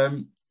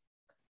 But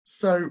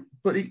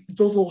it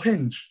does all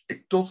hinge.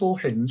 It does all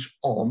hinge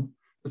on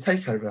the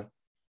takeover.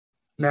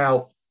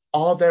 Now,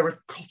 are there a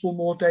couple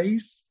more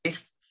days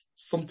if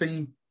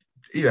something,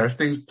 if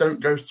things don't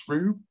go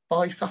through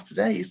by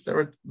Saturday? Is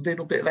there a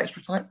little bit of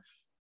extra time?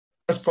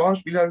 As far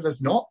as we know,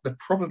 there's not. There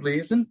probably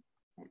isn't.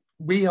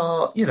 We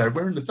are,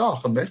 we're in the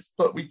dark on this,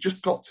 but we've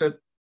got to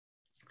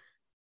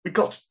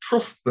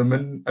trust them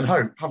and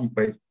hope, haven't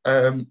we?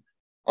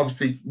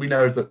 Obviously, we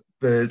know that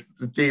the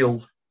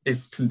deal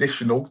is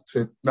conditional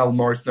to Mel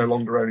Morris no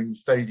longer owning the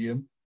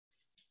stadium.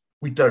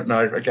 We don't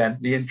know, again,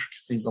 the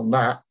intricacies on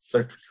that.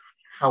 So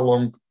how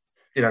long,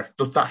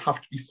 does that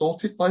have to be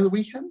sorted by the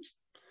weekend?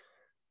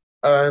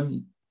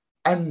 And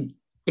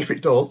if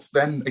it does,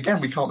 then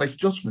again, we can't make a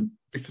judgment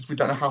because we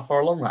don't know how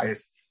far along that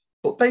is.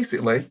 But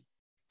basically,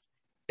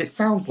 it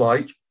sounds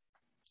like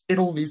it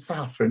all needs to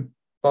happen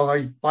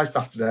by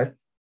Saturday.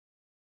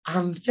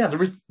 And yeah,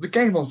 there is the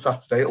game on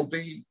Saturday. It'll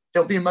be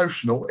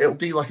emotional. It'll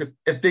be like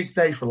a big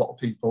day for a lot of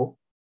people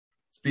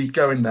to be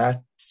going there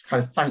to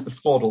kind of thank the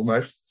squad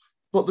almost.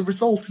 But the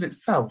result in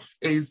itself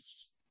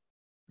is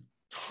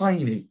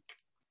tiny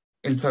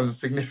in terms of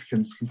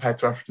significance compared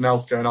to everything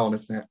else going on,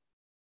 isn't it?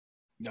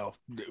 No,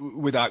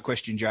 without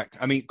question, Jack.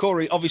 I mean,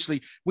 Corey,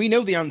 obviously, we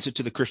know the answer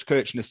to the Chris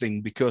Kirchner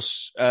thing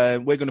because we're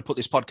going to put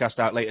this podcast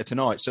out later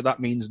tonight. So that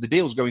means the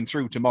deal's going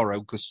through tomorrow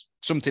because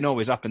something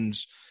always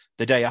happens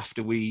the day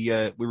after we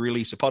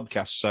release a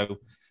podcast. So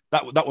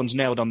that one's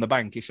nailed on the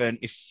bank. If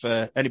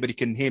anybody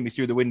can hear me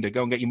through the window,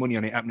 go and get your money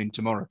on it happening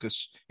tomorrow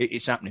because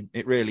it's happening.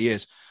 It really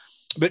is.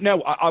 But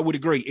no, I would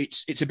agree.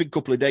 It's a big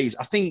couple of days.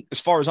 I think, as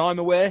far as I'm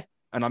aware,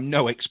 and I'm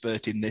no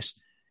expert in this,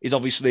 is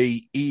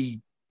obviously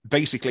he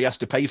basically has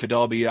to pay for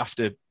Derby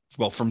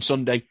from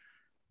Sunday.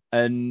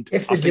 And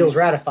if the deal's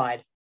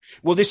ratified.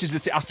 Well, this is the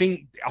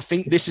thing. I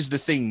think this is the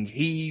thing.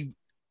 He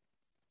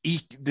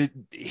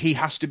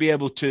has to be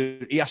able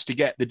to. He has to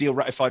get the deal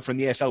ratified from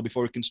the EFL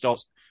before he can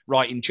start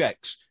writing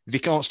checks. If he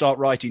can't start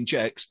writing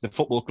checks, the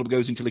football club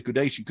goes into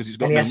liquidation because he's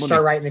got no money. And he has to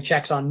start writing the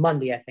checks on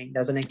Monday, I think,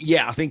 doesn't he?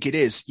 Yeah, I think it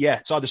is. Yeah,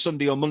 it's either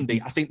Sunday or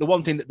Monday. I think the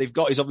one thing that they've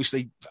got is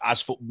obviously,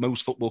 as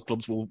most football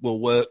clubs will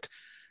work,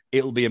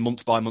 it'll be a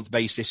month-by-month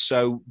basis.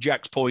 So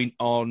Jack's point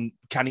on,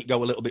 can it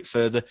go a little bit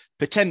further?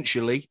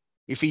 Potentially,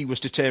 if he was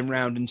to turn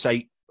around and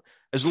say,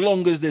 as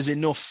long as there's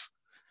enough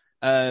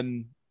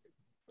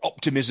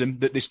optimism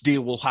that this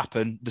deal will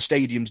happen, the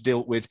stadium's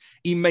dealt with,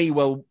 he may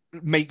well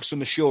make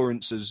some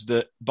assurances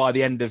that by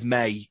the end of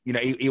May,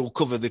 he'll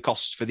cover the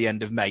costs for the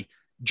end of May,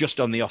 just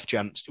on the off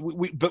chance.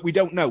 But we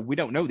don't know. We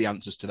don't know the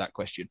answers to that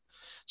question.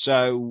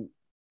 So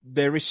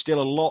there is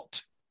still a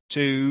lot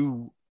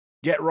to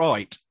get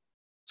right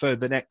for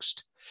the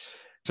next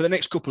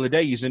couple of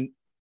days, and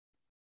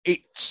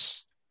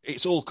it's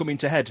all coming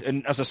to head.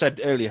 And as I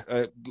said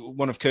earlier,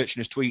 one of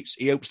Kirchner's tweets,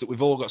 he hopes that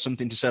we've all got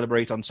something to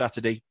celebrate on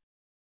Saturday.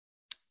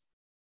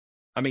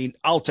 I mean,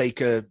 I'll take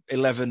a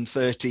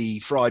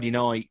 11:30 Friday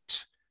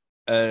night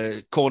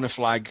corner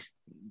flag.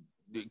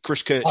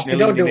 Chris Kirchner. If you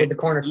don't do it with the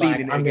corner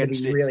flag, I'm going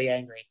to be really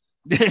angry.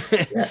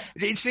 Yeah.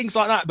 It's things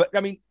like that. But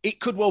I mean,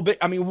 it could well be.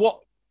 I mean,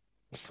 what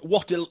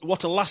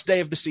a last day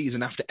of the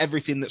season after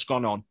everything that's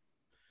gone on.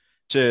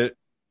 To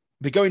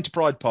be going to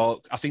Pride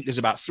Park, I think there's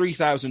about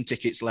 3,000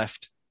 tickets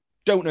left.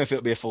 Don't know if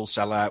it'll be a full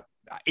sellout.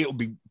 It'll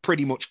be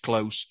pretty much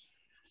close.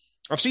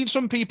 I've seen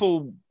some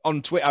people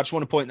on Twitter. I just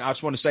want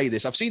to say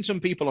this. I've seen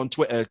some people on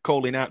Twitter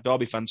calling out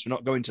Derby fans for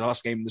not going to the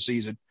last game of the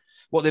season.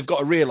 What they've got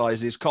to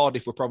realise is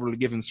Cardiff were probably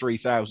given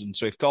 3,000.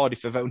 So if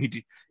Cardiff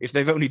if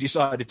they've only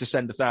decided to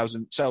sell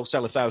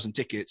 1,000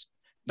 tickets,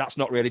 that's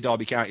not really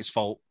Derby County's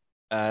fault.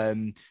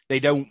 They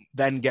don't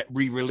then get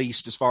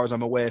re-released, as far as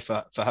I'm aware,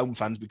 for home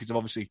fans because of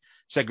obviously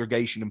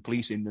segregation and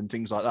policing and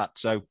things like that.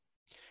 So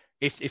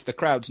if the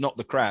crowd's not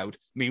the crowd,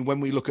 I mean, when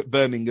we look at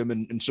Birmingham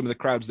and some of the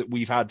crowds that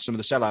we've had, some of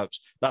the sellouts,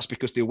 that's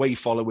because the away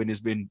following has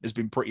been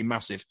pretty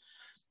massive.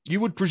 You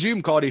would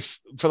presume Cardiff,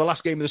 for the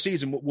last game of the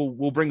season,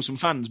 will bring some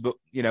fans, but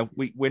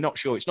we're not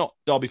sure. It's not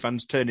Derby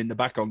fans turning their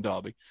back on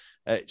Derby.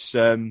 It's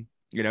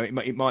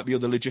it might be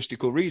other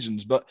logistical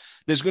reasons, but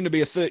there's going to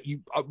be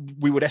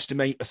we would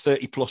estimate a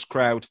 30+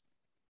 crowd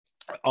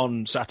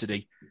on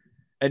Saturday.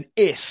 And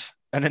if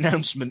an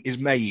announcement is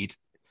made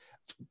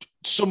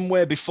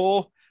somewhere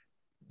before,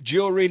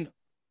 during,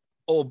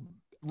 or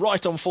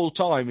right on full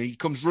time, he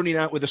comes running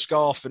out with a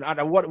scarf and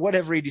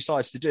whatever he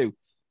decides to do.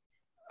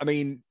 I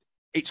mean,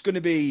 it's going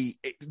to be,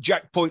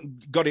 Jack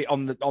Point got it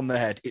on the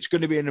head. It's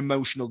going to be an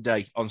emotional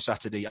day on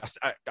Saturday.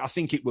 I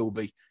think it will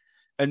be.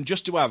 And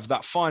just to have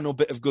that final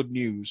bit of good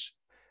news,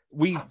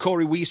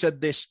 Corey, we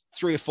said this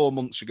 3 or 4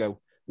 months ago.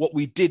 What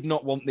we did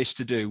not want this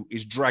to do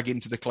is drag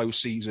into the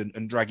close season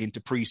and drag into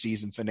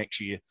pre-season for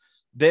next year.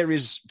 There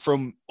is,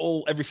 from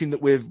everything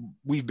that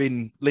we've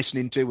been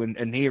listening to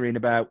and hearing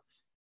about,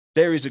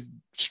 there is a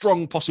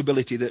strong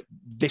possibility that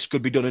this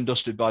could be done and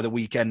dusted by the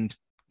weekend,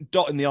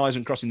 dotting the I's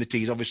and crossing the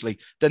T's, obviously.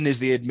 Then there's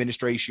the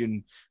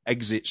administration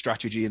exit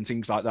strategy and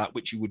things like that,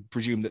 which you would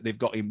presume that they've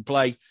got in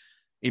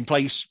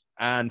place.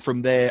 And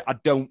from there, I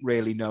don't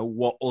really know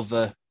what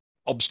other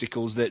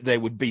obstacles that there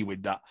would be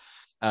with that,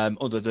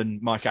 other than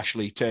Mike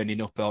Ashley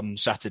turning up on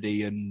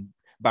Saturday and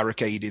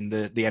barricading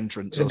the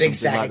entrance or big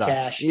something like that.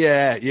 Cash.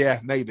 Yeah,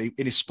 maybe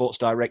in his Sports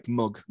Direct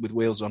mug with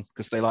wheels on,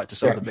 because they like to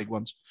sell the big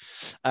ones.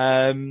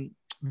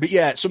 But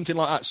yeah, something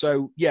like that.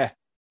 So yeah,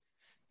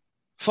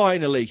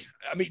 finally,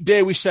 I mean,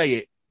 dare we say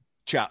it,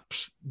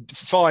 chaps?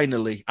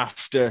 Finally,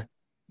 after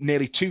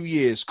nearly 2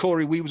 years,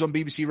 Corey, we was on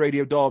BBC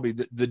Radio Derby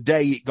the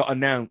day it got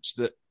announced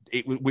that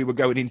we were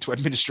going into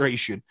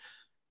administration.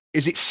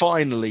 Is it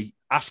finally,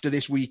 after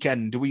this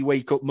weekend, do we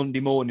wake up Monday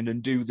morning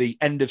and do the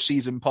end of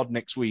season pod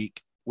next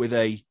week with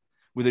a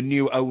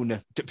new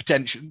owner,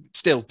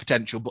 still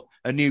potential, but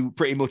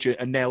pretty much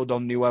a nailed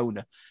on new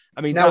owner?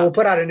 I mean, we'll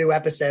put out a new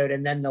episode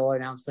and then they'll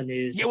announce the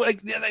news. Yeah, well,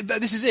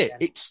 this is it.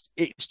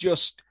 Yeah.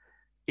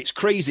 It's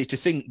crazy to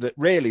think that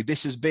really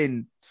this has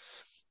been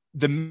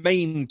the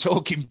main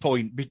talking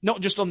point, not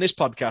just on this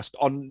podcast,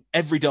 on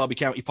every Derby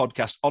County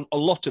podcast, on a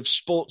lot of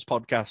sports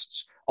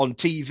podcasts, on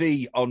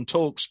TV, on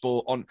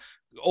TalkSport, on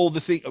all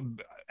the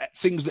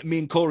things that me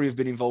and Corey have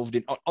been involved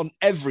in, on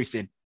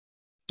everything.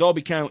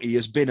 Derby County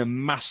has been a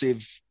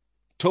massive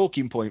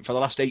talking point for the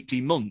last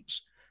 18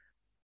 months.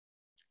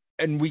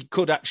 And we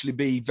could actually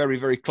be very,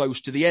 very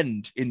close to the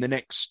end in the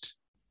next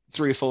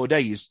 3 or 4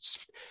 days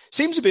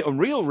seems a bit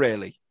unreal,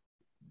 really.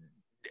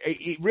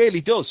 It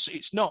really does.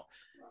 It's not.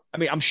 I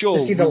mean, I'm sure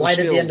to see the light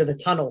at the end of the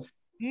tunnel.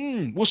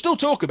 We'll still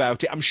talk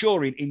about it, I'm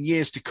sure, in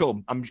years to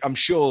come. I'm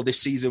sure this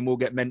season will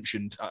get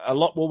mentioned. A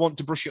lot will want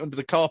to brush it under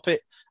the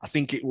carpet. I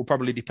think it will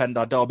probably depend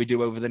how Derby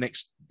do over the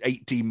next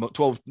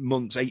 12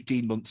 months,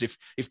 18 months.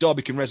 If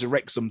Derby can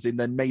resurrect something,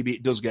 then maybe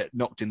it does get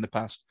knocked in the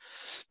past.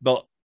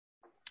 But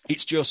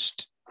it's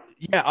just,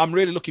 yeah, I'm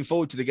really looking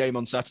forward to the game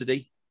on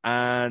Saturday.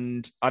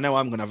 And I know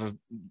I'm going to have a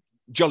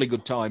jolly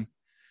good time.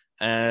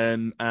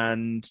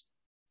 And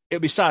it'll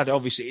be sad,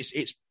 obviously.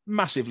 It's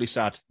massively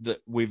sad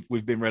that we've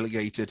been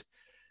relegated.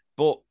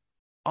 But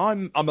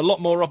I'm a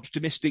lot more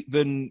optimistic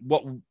than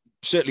what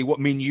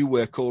me and you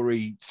were,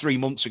 Corey, 3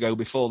 months ago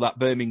before that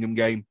Birmingham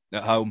game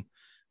at home,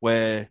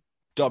 where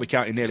Derby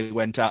County nearly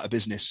went out of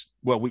business.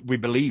 Well, we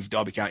believe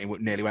Derby County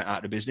nearly went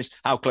out of business.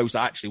 How close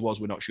that actually was,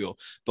 we're not sure.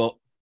 But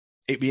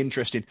it'd be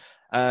interesting.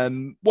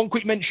 One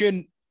quick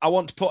mention I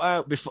want to put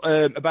out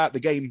about the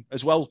game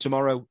as well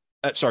tomorrow.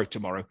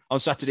 Tomorrow on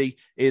Saturday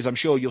is, I'm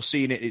sure you're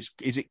seeing it. Is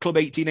it Club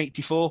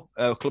 1884?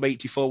 Club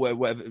 84,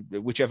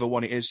 whichever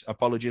one it is.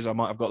 Apologies, I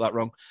might have got that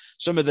wrong.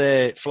 Some of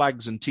their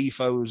flags and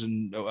tifos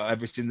and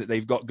everything that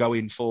they've got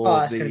going for. Oh,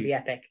 it's going to be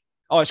epic.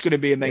 Oh, it's going to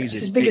be amazing.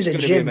 It's as big as a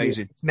gym.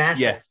 Amazing. It's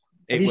massive. Yeah,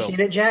 have you seen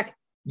it, Jack?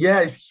 Yeah,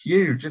 it's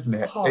huge, isn't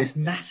it? Oh, it's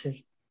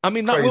massive. I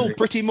mean, that will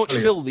pretty much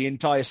fill the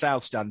entire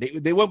South Stand.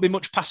 There won't be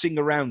much passing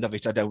around of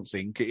it, I don't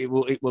think. It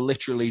will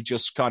literally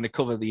just kind of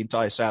cover the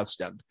entire South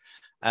Stand.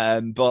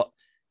 But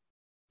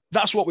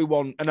that's what we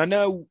want. And I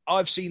know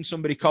I've seen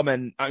somebody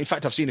comment. In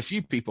fact, I've seen a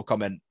few people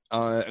comment.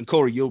 And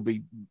Corey, you'll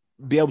be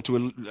able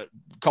to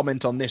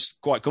comment on this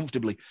quite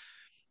comfortably.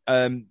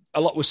 A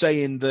lot were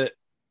saying that,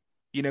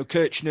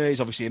 Kirchner is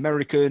obviously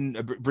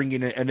American,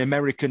 bringing an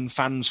American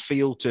fans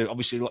feel to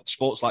obviously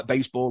sports like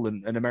baseball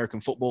and American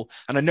football.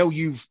 And I know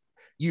you've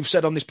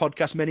said on this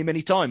podcast many,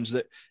 many times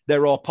that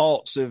there are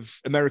parts of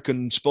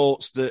American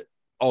sports that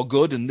are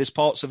good, and there's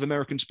parts of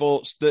American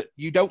sports that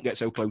you don't get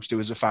so close to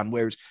as a fan,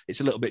 whereas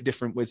it's a little bit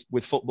different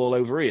with football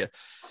over here.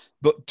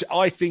 But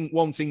I think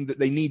one thing that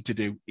they need to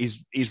do is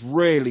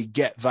really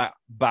get that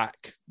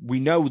back. We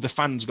know the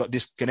fans got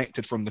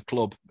disconnected from the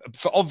club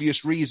for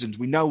obvious reasons.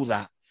 We know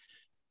that.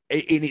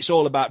 And it's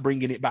all about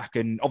bringing it back.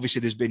 And obviously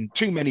there's been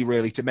too many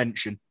really to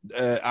mention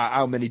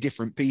how many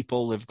different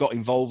people have got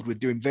involved with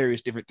doing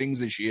various different things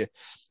this year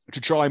to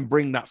try and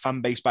bring that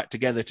fan base back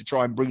together, to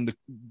try and bring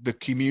the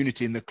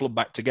community and the club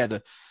back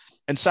together.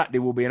 And Saturday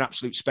will be an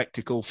absolute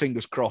spectacle,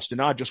 fingers crossed.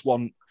 And I just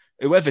want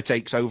whoever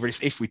takes over,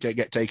 if we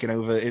get taken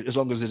over, as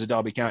long as there's a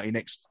Derby County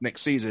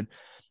next season,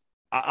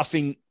 I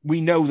think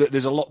we know that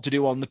there's a lot to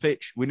do on the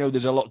pitch. We know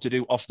there's a lot to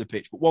do off the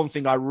pitch. But one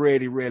thing I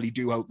really, really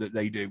do hope that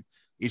they do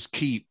is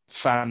keep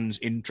fans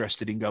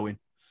interested in going.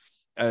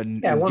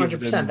 And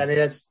 100%. I mean,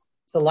 it's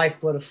the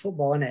lifeblood of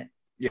football, isn't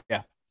it?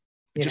 Yeah.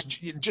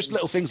 Just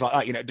little things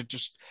like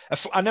that,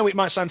 I know it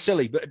might sound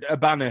silly, but a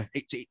banner,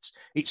 it's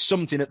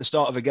something at the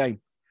start of a game.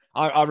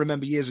 I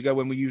remember years ago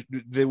when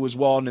there was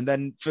one, and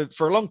then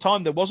for a long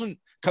time there wasn't.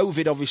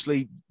 COVID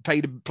obviously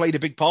played a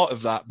big part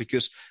of that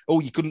because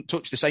you couldn't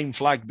touch the same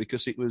flag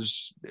because it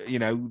was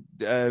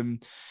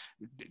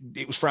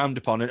it was frowned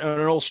upon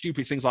and all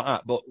stupid things like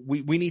that. But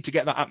we need to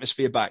get that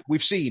atmosphere back.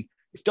 We've seen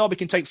if Derby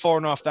can take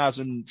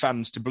 4,500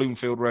 fans to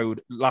Bloomfield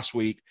Road last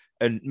week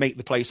and make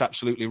the place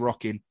absolutely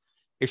rocking.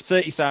 If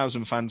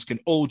 30,000 fans can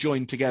all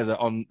join together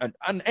on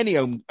any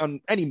home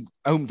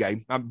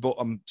game, but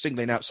I'm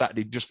singling out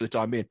Saturday just for the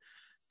time being,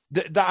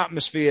 that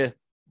atmosphere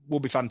will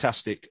be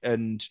fantastic.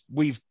 And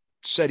we've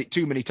said it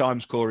too many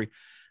times, Corey.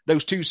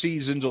 Those 2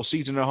 seasons or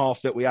season and a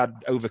half that we had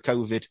over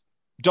COVID,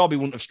 Derby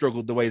wouldn't have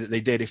struggled the way that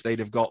they did if they'd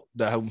have got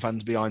their home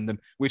fans behind them.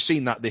 We've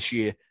seen that this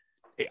year.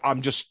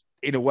 I'm just,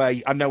 in a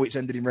way, I know it's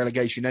ended in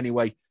relegation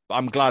anyway, but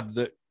I'm glad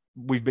that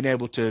we've been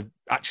able to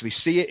actually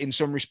see it in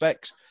some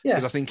respects.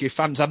 Because I think if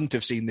fans hadn't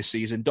have seen this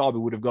season, Derby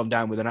would have gone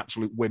down with an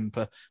absolute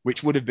whimper,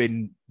 which would have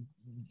been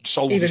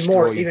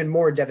even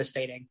more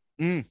devastating.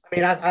 I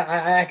mean,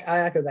 I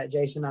echo that,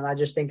 Jason, and I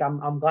just think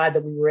I'm glad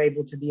that we were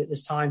able to be at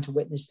this time to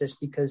witness this,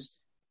 because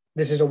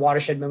this is a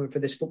watershed moment for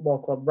this football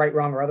club, right,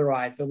 wrong, or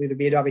otherwise. There'll either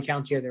be a Derby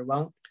County or there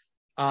won't.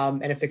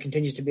 And if there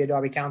continues to be a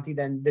Derby County,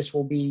 then this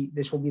will be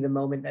the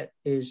moment that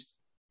is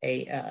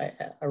an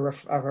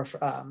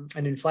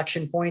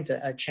inflection point,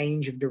 a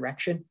change of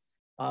direction,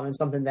 and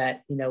something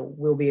that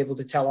we'll be able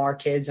to tell our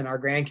kids and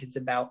our grandkids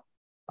about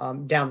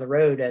down the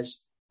road as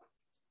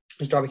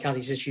Derby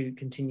County's issue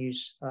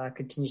continues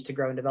to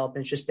grow and develop.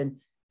 And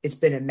it's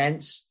been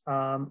immense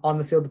on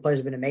the field. The players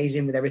have been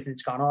amazing with everything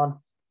that's gone on.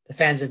 The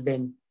fans have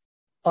been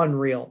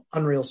unreal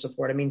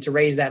support. I mean, to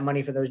raise that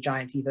money for those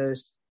giant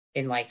tifos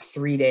in like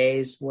 3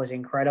 days was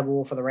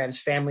incredible. For the Rams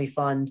Family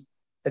Fund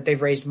that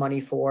they've raised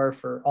money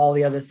for all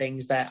the other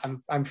things that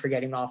I'm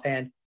forgetting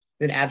offhand,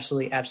 been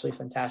absolutely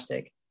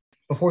fantastic.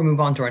 Before we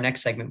move on to our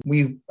next segment,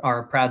 we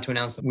are proud to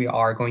announce that we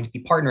are going to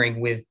be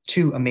partnering with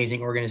two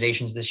amazing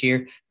organizations this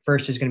year.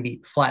 First is going to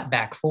be Flat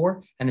Back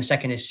 4, and the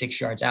second is 6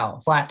 Yards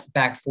Out. Flat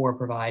Back 4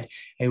 provide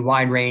a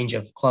wide range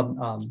of club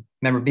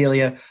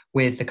memorabilia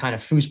with the kind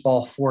of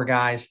foosball 4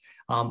 guys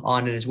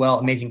on it as well.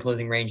 Amazing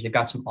clothing range. They've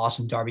got some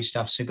awesome Derby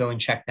stuff, so go and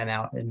check them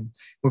out. And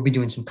we'll be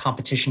doing some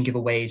competition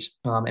giveaways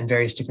and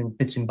various different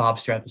bits and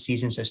bobs throughout the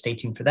season, so stay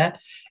tuned for that.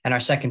 And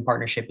our second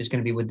partnership is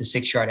going to be with the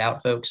 6 Yard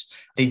Out folks.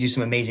 They do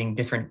some amazing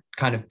different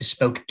kind of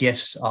bespoke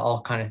gifts,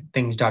 all kind of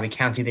things Derby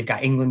County. They've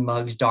got England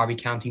mugs, Derby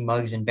County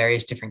mugs, and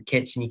various different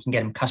kits, and you can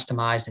get them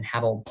customized and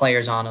have old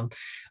players on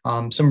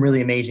them. Some really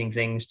amazing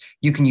things.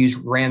 You can use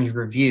Rams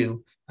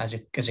Review as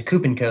a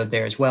coupon code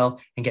there as well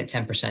and get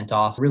 10%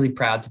 off. Really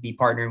proud to be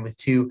partnering with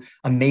two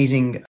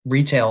amazing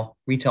retail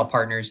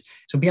partners.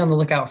 So be on the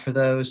lookout for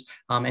those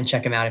and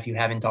check them out if you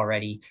haven't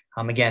already.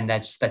 Again,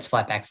 that's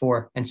Flatback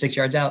 4 and 6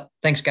 Yards Out.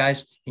 Thanks,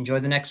 guys. Enjoy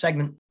the next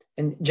segment.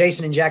 And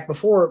Jason and Jack,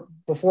 before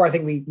I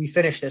think we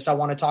finish this, I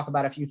want to talk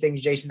about a few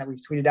things, Jason, that we've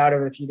tweeted out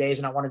over the few days,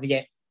 and I wanted to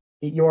get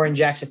your and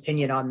Jack's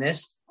opinion on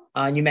this.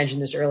 And you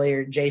mentioned this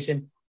earlier,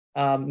 Jason.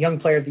 Young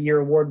Player of the Year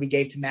award we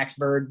gave to Max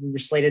Bird. We were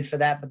slated for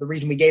that, but the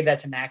reason we gave that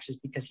to Max is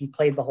because he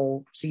played the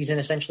whole season.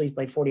 Essentially, he's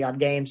played 40 odd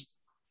games.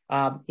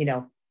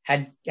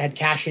 Had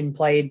Cashin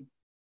played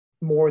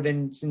more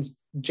than since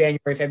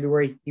January,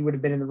 February, he would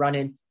have been in the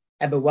run-in.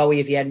 Ebba Wowie,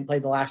 if he hadn't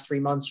played the last 3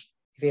 months,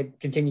 if he had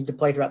continued to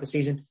play throughout the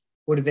season,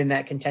 would have been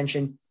that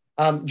contention.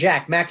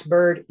 Jack, Max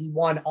Bird, he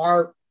won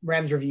our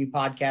Rams Review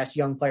podcast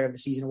Young Player of the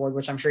Season award,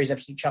 which I'm sure he's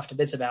absolutely chuffed to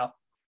bits about.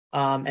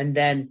 And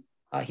then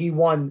he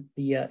won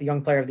the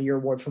Young Player of the Year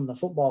award from the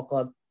football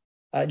club.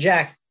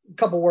 Jack, a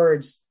couple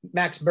words.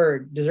 Max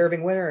Bird,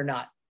 deserving winner or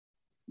not?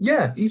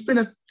 Yeah, he's been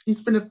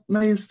a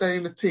mainstay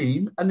in the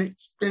team, and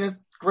it's been a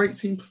great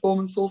team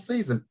performance all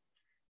season.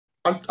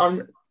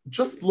 I'm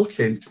just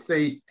looking to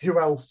see who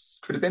else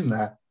could have been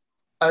there.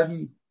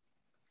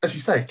 As you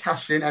say,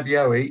 Cashin,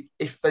 Ebioe,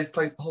 if they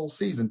played the whole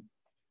season,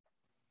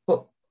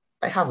 but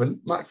they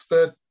haven't. Max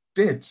Bird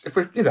did. If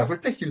we're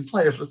picking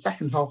players for the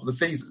second half of the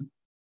season,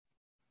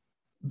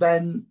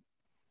 then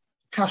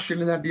Cashin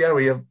and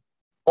Ebioe are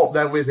up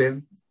there with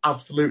him,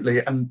 absolutely,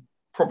 and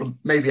probably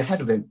maybe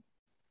ahead of him.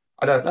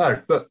 I don't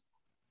know, but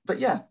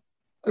yeah,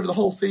 over the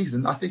whole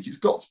season, I think it's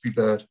got to be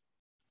Bird.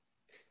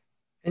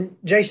 And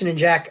Jason and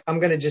Jack,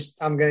 I'm gonna just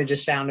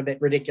sound a bit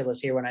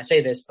ridiculous here when I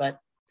say this, but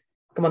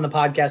come on the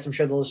podcast. I'm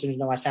sure the listeners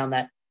know I sound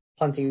that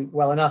plenty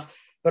well enough.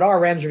 But our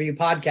Rams Review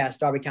podcast,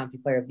 Derby County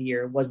Player of the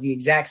Year, was the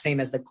exact same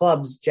as the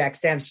club's Jack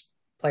Stamps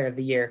Player of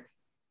the Year.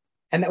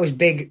 And that was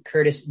Big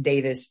Curtis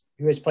Davis,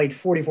 who has played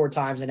 44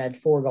 times and had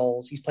 4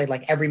 goals. He's played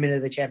like every minute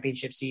of the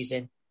championship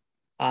season.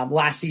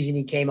 Last season,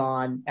 he came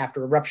on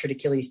after a ruptured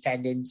Achilles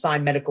tendon,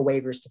 signed medical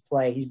waivers to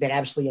play. He's been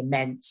absolutely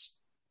immense.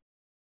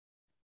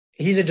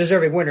 He's a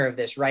deserving winner of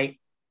this, right?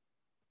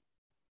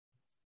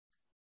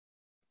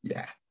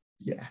 Yeah,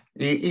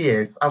 he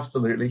is,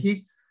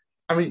 absolutely.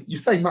 You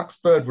say Max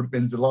Bird would have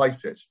been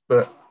delighted,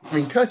 but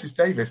Curtis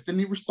Davis,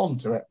 didn't he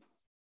respond to it?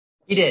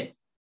 He did.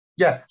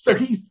 Yeah, so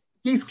he's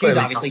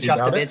obviously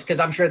chuffed to bits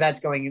because I'm sure that's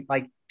going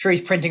sure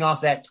he's printing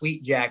off that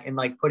tweet, Jack, and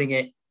putting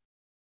it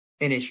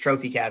in his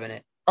trophy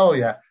cabinet. Oh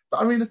yeah,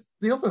 but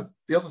the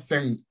other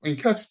thing,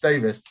 Curtis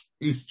Davis,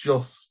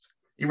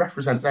 he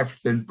represents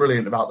everything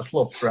brilliant about the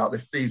club throughout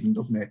this season,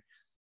 doesn't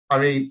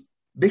he?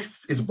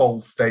 This is a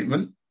bold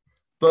statement,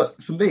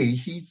 but for me,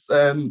 he's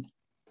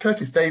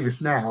Curtis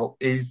Davis now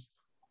is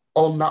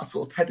on that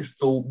sort of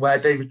pedestal where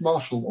David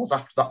Marshall was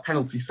after that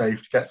penalty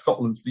save to get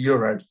Scotland to the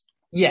Euros.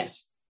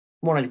 Yes,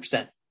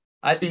 100%.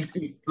 He's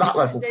that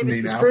level for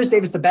me now. Curtis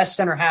Davis, the best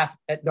centre half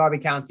at Derby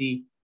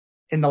County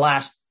in the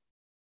last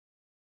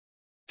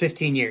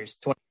 15 years.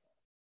 20.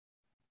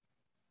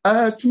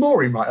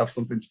 Tamori might have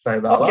something to say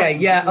about that.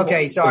 Yeah.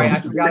 Okay. Sorry, I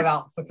forgot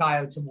about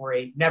Fikayo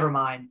Tamori. Never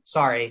mind.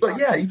 Sorry. But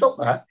yeah, he's up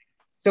there.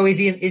 So is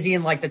he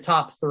in the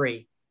top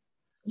 3?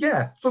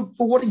 Yeah, for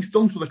what he's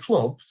done for the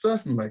club,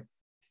 certainly.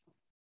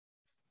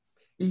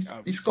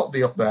 He's got to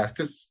be up there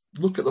because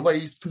look at the way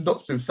he's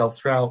conducted himself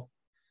throughout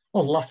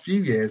the last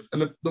few years,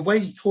 and the way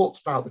he talks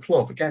about the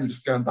club. Again,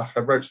 just going back,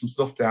 I wrote some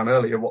stuff down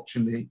earlier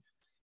watching the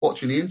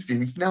interview.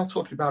 He's now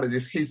talking about it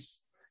as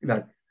his,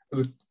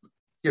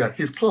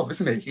 his club,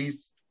 isn't he?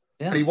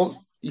 And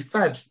he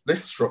said,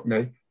 this struck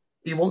me,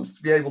 he wants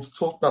to be able to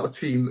talk about the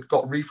team that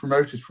got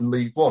re-promoted from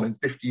League One in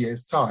 50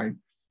 years' time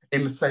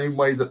in the same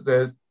way that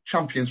the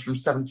champions from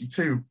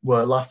 72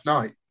 were last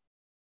night.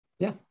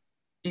 Yeah.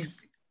 He's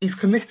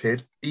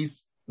committed.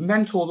 He's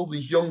mentored all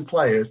these young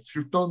players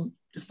who've done,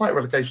 despite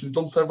relegation,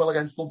 done so well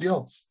against all the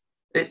odds.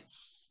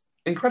 It's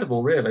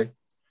incredible, really.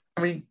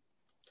 3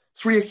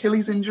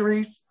 Achilles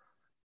injuries,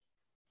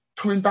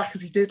 coming back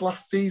as he did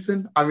last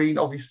season.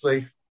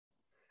 Obviously,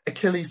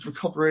 Achilles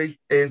recovery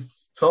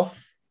is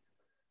tough.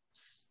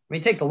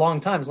 It takes a long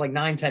time. It's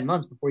 9-10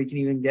 months before you can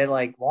even get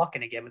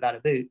walking again without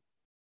a boot.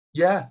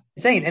 Yeah.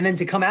 Insane. And then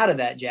to come out of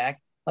that,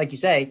 Jack, like you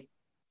say,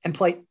 and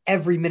play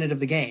every minute of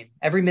the game,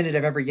 every minute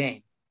of every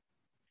game.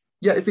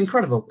 Yeah, it's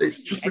incredible.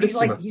 It's just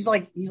ridiculous.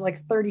 He's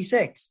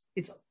 36.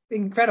 It's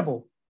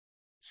incredible.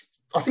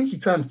 I think he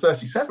turned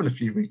 37 a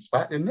few weeks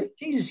back, didn't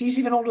he? Jesus, he's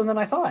even older than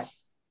I thought.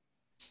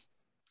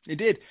 He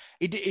did.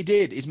 He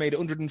did. He's made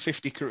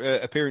 150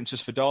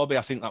 appearances for Derby.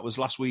 I think that was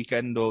last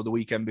weekend or the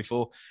weekend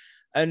before.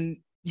 And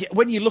yeah,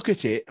 when you look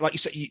at it, like you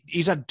said,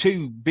 he's had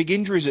 2 big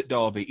injuries at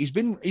Derby. He's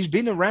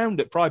been around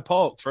at Pride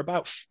Park for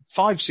about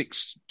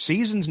 5-6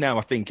 seasons now,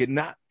 I think. And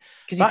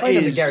because he played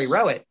under Gary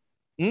Rowett.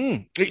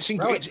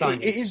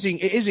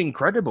 It is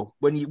incredible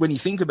when you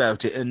think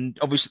about it. And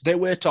obviously there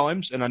were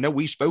times, and I know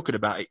we've spoken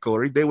about it,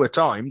 Corey, there were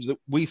times that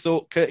we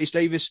thought Curtis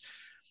Davies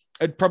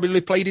had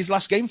probably played his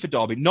last game for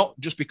Derby, not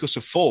just because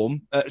of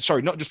form,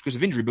 not just because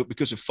of injury, but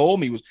because of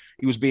form.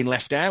 He was being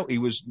left out.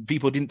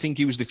 People didn't think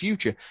he was the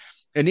future.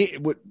 And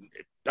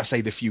I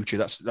say the future,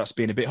 that's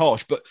being a bit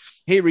harsh, but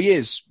here he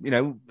is,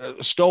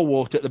 a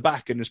stalwart at the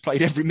back and has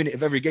played every minute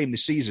of every game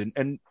this season,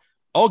 and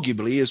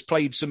arguably has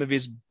played some of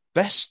his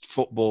best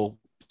football,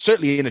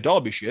 certainly in a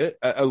Derby shirt,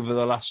 over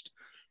the last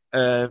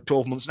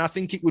 12 months. And I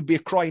think it would be a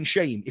crying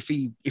shame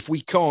if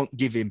we can't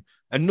give him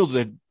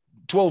another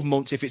 12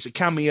 months, if it's a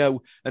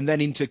cameo, and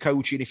then into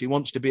coaching, if he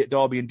wants to be at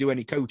Derby and do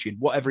any coaching,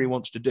 whatever he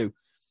wants to do.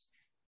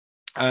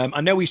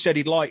 I know he said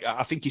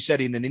I think he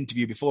said in an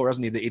interview before,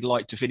 hasn't he, that he'd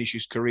like to finish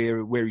his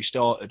career where he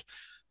started.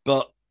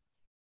 But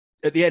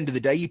at the end of the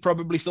day, he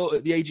probably thought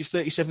at the age of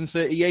 37,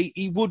 38,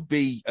 he would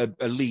be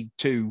a League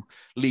 2,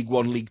 League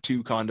 1, League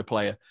 2 kind of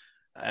player.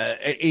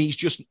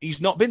 He's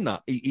not been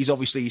that.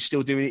 He's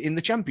still doing it in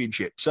the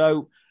Championship.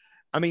 So,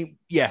 I mean,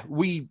 yeah,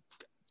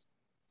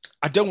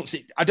 I don't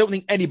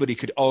think anybody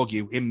could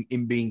argue him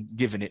being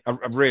given it. I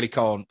really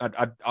can't.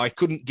 I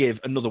couldn't give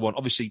another one.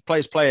 Obviously,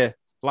 player's player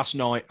last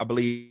night, I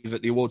believe,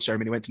 at the award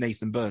ceremony went to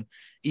Nathan Byrne.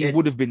 He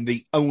would have been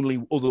the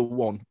only other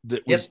one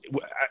that was.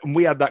 And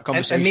we had that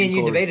conversation. And me and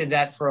you debated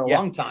that for a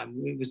long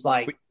time. It was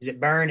like, is it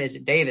Byrne? Is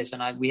it Davis?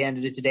 And we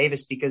handed it to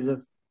Davis because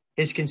of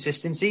his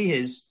consistency,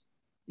 his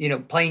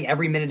playing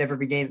every minute of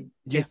every game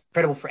is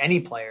incredible for any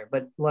player,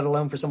 but let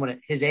alone for someone at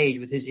his age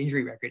with his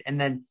injury record. And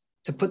then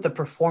to put the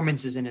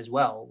performances in as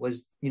well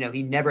was,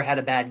 he never had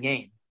a bad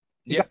game.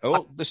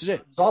 This is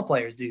it. All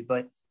players do,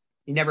 but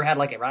he never had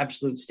like an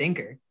absolute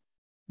stinker.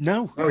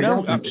 No,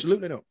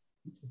 absolutely not.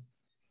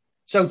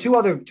 So two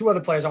other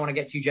players I want to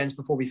get to, gents,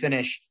 before we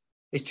finish,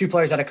 is 2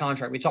 players out of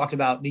contract. We talked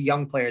about the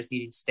young players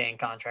needing to stay in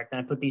contract, and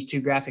I put these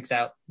 2 graphics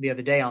out the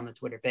other day on the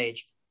Twitter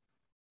page.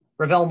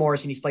 Ravel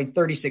Morrison, he's played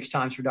 36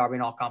 times for Derby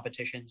in all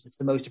competitions. It's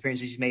the most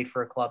appearances he's made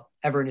for a club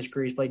ever in his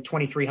career. He's played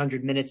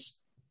 2,300 minutes.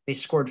 He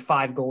scored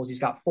 5 goals. He's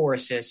got 4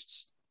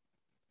 assists.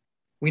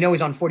 We know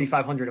he's on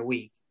 4,500 a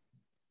week.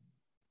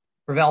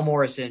 Ravel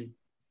Morrison,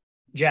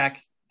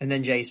 Jack, and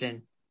then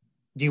Jason.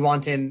 Do you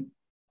want him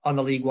on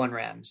the League One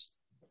Rams?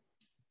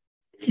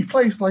 He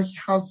plays like he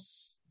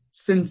has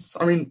since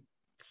that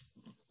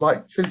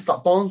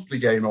Barnsley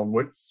game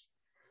onwards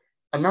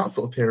and that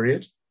sort of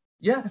period.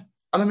 Yeah.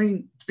 And I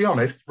mean, to be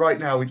honest, right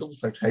now we'd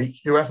also take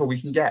whoever we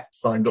can get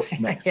signed up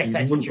for next season,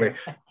 wouldn't we?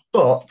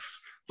 But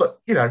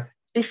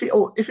if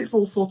it's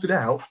all sorted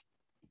out,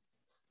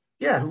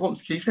 yeah, we want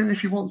to keep him. If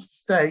he wants to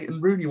stay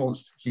and Rooney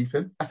wants to keep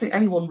him, I think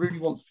anyone Rooney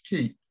wants to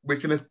keep, we're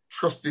going to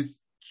trust his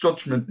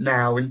judgment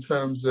now in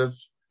terms of,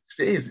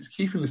 because it's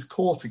keeping this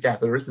core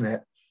together, isn't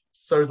it?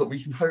 So that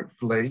we can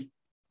hopefully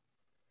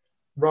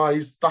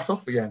rise back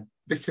up again,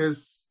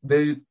 because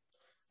the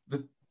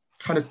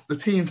kind of the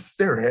team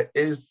spirit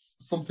is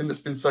something that's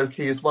been so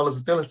key, as well as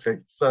ability.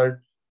 So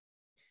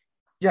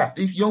yeah,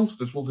 these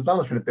youngsters will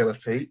develop an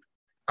ability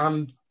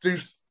and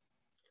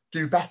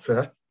do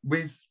better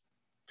with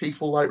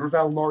people like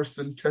Ravel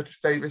Morrison, Curtis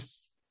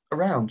Davies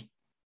around,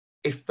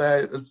 if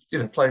they're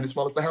playing as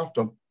well as they have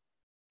done.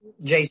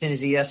 Jason,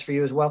 is a yes for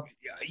you as well?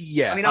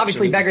 Yeah. I mean,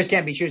 obviously, beggars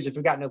can't be choosers. If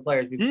we've got no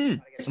players, we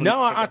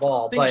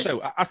I think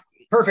so.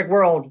 Perfect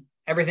world,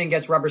 everything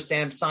gets rubber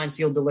stamped, signed,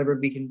 sealed, delivered.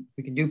 We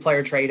can do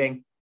player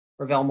trading.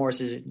 Ravel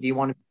Morrison, do you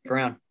want to stick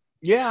around?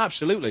 Yeah,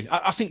 absolutely.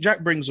 I think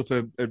Jack brings up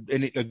a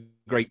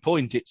great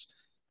point. It's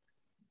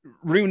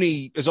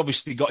Rooney has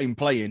obviously got him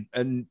playing,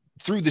 and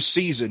through the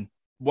season,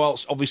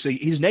 whilst obviously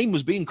his name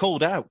was being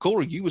called out,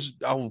 Corey,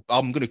 I'm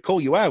going to call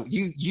you out.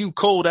 You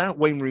called out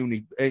Wayne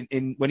Rooney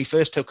in when he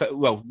first took.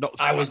 Well, not.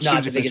 I was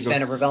not the biggest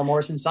fan of Ravel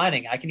Morrison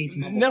signing. I can eat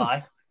some humble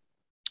pie.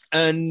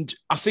 And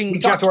I think we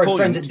talked to our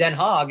friends at Den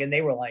Haag, and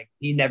they were like,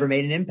 he never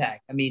made an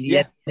impact. I mean, he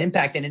had an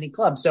impact in any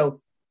club. So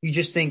you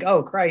just think,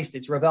 oh Christ,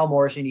 it's Ravel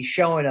Morrison. He's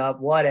showing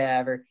up,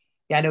 whatever.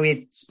 Yeah, I know he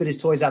had spit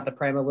his toys out the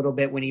pram a little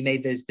bit when he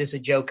made this a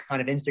joke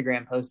kind of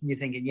Instagram post, and you're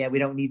thinking, yeah, we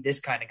don't need this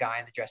kind of guy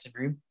in the dressing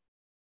room.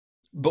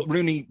 But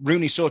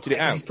Rooney sorted it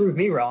out. He's proved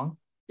me wrong.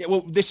 Yeah,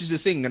 well, this is the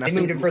thing, and I think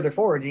moved him further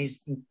forward, and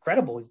he's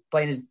incredible. He's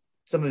playing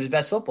some of his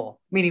best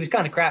football. I mean, he was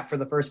kind of crap for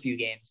the first few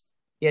games.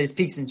 He had his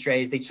peaks and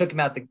strays. They took him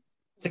out the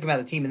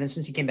team, and then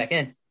since he came back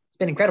in, it's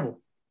been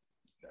incredible.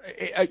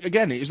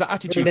 Again, it was that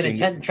attitude. He's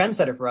been a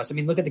trendsetter for us. I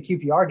mean, look at the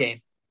QPR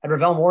game. Had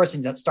Ravel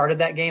Morrison that started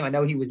that game, I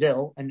know he was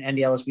ill, and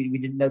Andy Ellis, we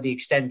didn't know the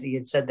extent. He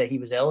had said that he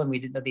was ill, and we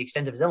didn't know the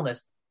extent of his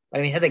illness. But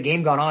I mean, had the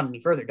game gone on any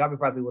further, Derby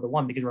probably would have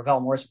won because Ravel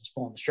Morrison was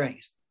pulling the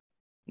strings.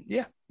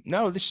 Yeah,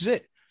 no, this is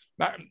it.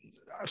 I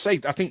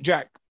think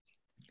Jack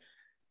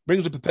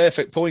brings up a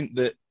perfect point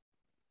that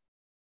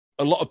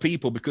a lot of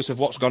people, because of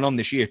what's gone on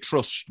this year,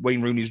 trust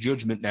Wayne Rooney's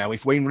judgment now.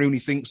 If Wayne Rooney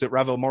thinks that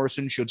Ravel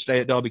Morrison should stay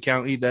at Derby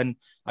County, then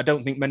I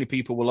don't think many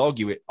people will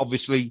argue it.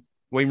 Obviously,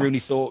 Wayne Rooney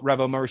thought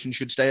Ravel Morrison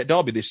should stay at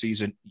Derby this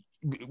season.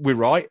 We're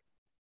right.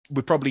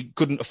 We probably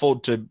couldn't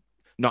afford to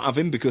not have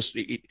him because,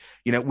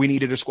 we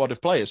needed a squad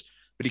of players.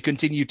 But he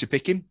continued to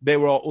pick him. There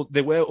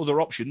were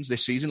other options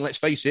this season. Let's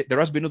face it, there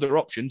has been other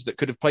options that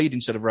could have played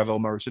instead of Ravel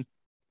Morrison.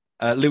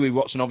 Louis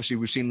Watson, obviously,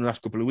 we've seen in the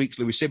last couple of weeks.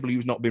 Louis Sibley,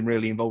 who's not been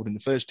really involved in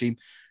the first team.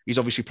 He's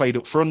obviously played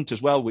up front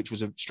as well, which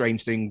was a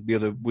strange thing the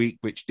other week,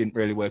 which didn't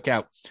really work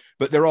out.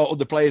 But there are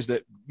other players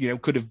that,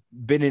 could have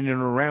been in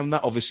and around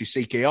that. Obviously,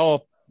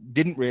 CKR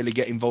didn't really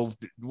get involved,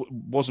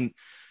 wasn't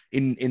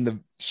in the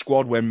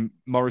squad when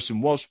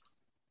Morrison was.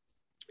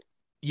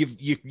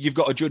 You've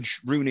got to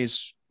judge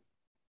Rooney's,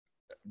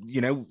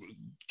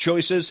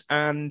 choices.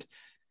 And,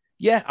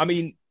 yeah, I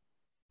mean,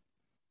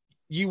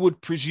 you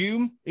would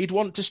presume he'd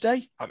want to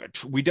stay. I mean,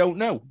 we don't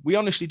know. We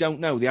honestly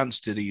don't know the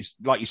answer to these.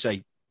 Like you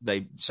say,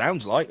 it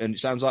sounds like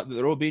that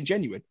they're all being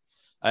genuine.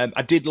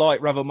 I did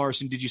like Ravel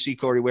Morrison. Did you see,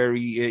 Corey, where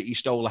he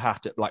stole a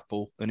hat at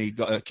Blackpool and he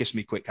got a Kiss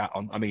Me Quick hat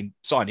on? I mean,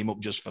 sign him up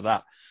just for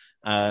that.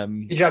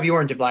 Good job you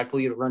weren't at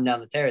Blackpool. You'd have run down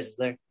the terraces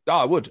there. Oh,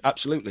 I would,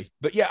 absolutely.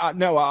 But yeah,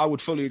 I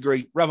would fully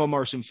agree. Ravel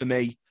Morrison for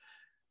me,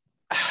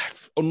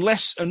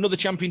 unless another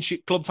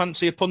championship club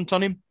fancy a punt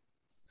on him.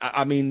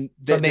 I mean,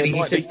 but maybe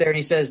he sits there and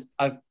he says,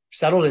 I've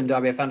settled in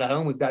Derby. I found a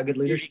home. We've got good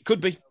leaders. It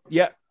could be.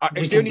 Yeah.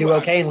 We can do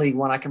okay in League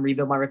One. I can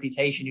rebuild my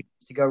reputation. He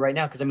needs to go right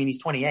now because,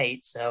 he's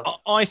 28. So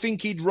I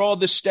think he'd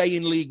rather stay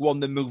in League One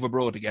than move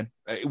abroad again.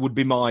 It would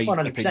be my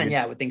 100%, opinion.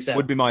 Yeah, I would think so.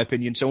 Would be my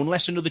opinion. So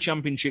unless another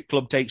championship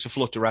club takes a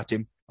flutter at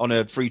him on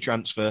a free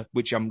transfer,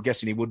 which I'm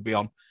guessing he would be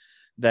on,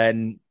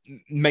 then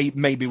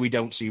maybe we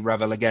don't see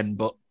Ravel again.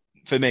 But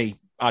for me,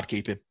 I'd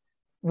keep him.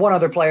 One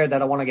other player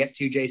that I want to get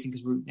to,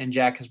 Jason, and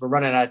Jack, because we're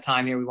running out of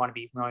time here. We want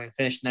to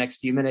finish in the next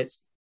few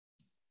minutes.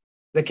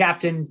 The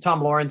captain,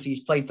 Tom Lawrence,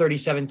 he's played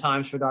 37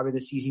 times for Derby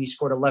this season. He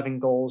scored 11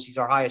 goals. He's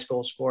our highest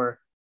goal scorer.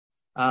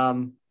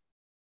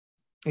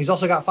 He's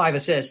also got 5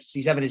 assists.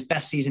 He's having his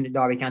best season at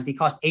Derby County. He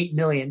cost $8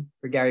 million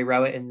for Gary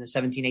Rowett in the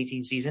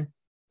 17-18 season.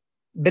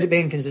 Bit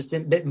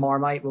inconsistent, bit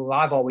Marmite. Well,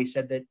 I've always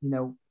said that,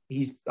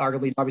 he's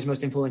arguably Derby's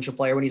most influential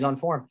player when he's on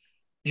form.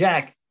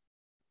 Jack,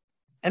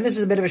 and this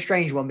is a bit of a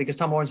strange one because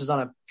Tom Lawrence is on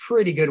a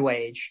pretty good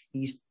wage.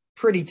 He's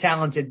pretty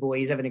talented boy.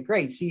 He's having a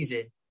great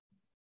season.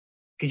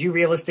 Could you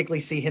realistically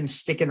see him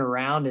sticking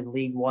around in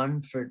League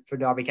One for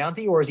Derby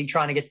County, or is he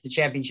trying to get to the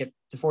Championship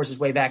to force his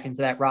way back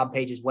into that Rob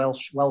Page's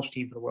Welsh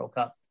team for the World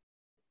Cup?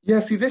 Yeah,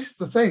 see, this is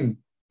the thing.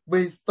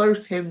 With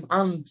both him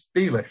and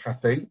Bielik, I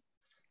think,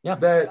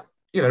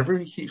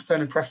 Rooney keeps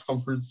saying in press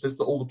conferences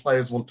that all the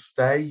players want to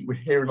stay. We're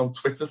hearing on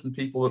Twitter from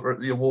people that were at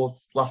the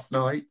awards last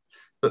night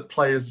that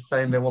players are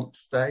saying they want to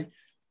stay.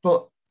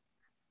 But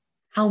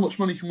how much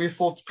money can we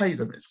afford to pay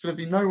them? It's going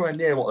to be nowhere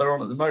near what they're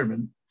on at the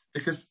moment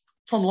because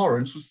Tom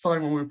Lawrence was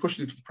signed when we were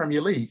pushing into the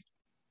Premier League,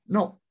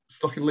 not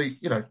stuck in League,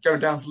 going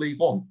down to League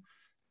One.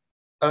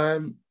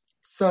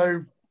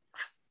 So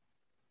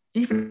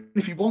even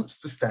if he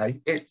wants to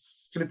stay,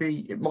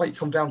 it might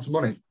come down to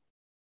money.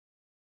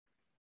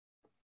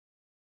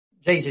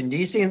 Jason, do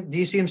you see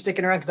him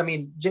sticking around?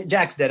 Because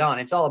Jack's dead on.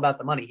 It's all about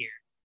the money here.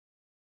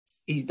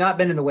 He's not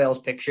been in the Wales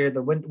picture.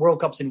 The World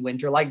Cup's in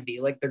winter, like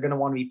Bielik. They're going to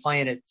want to be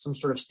playing at some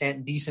sort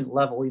of decent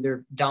level,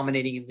 either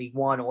dominating in League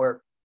One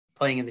or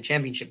playing in the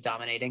Championship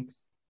dominating.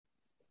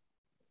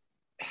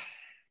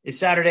 Is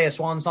Saturday a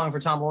swan song for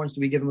Tom Lawrence? Do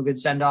we give him a good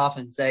send-off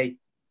and say,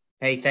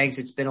 hey, thanks,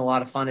 it's been a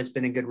lot of fun, it's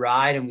been a good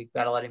ride, and we've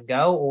got to let him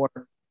go? Or,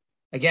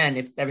 again,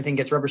 if everything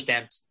gets rubber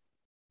stamped,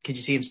 could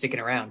you see him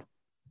sticking around?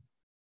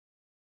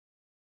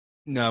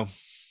 No.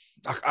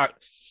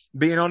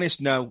 Being honest,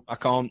 no, I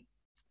can't.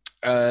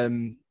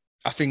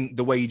 I think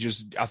the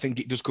wages,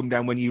 it does come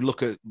down when you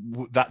look at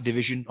that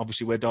division,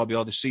 obviously where Derby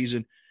are this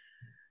season,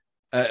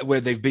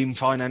 where they've been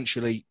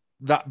financially.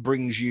 That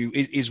brings you,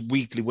 his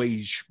weekly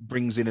wage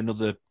brings in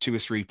another 2 or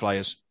 3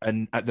 players.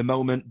 And at the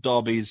moment,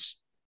 Derby's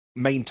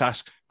main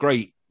task,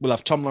 great, we'll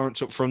have Tom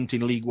Lawrence up front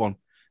in League One.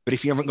 But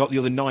if you haven't got the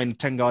other 9,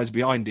 10 guys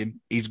behind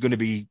him, he's going to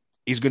be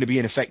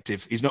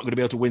ineffective. He's not going to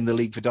be able to win the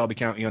league for Derby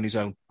County on his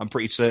own. I'm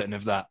pretty certain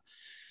of that.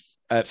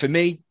 For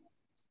me,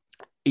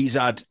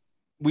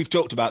 we've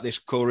talked about this,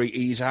 Corey,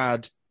 he's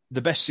had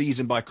the best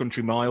season by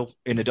country mile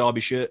in a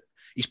Derby shirt.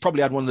 He's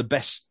probably had one of the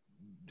best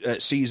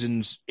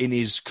seasons in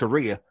his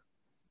career,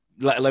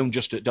 let alone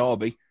just at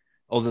Derby,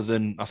 other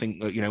than, I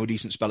think, a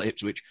decent spell at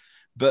Ipswich.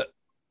 But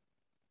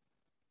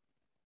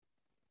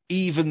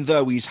even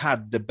though he's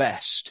had the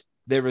best,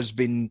 there has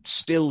been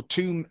still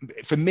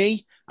for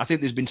me, I think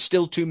there's been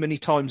still too many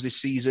times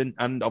this season,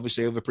 and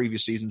obviously over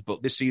previous seasons,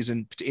 but this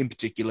season in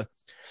particular,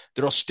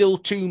 there are still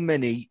too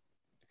many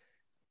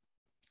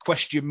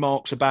question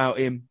marks about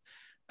him.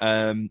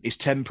 His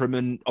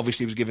temperament,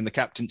 obviously, was given the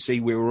captaincy.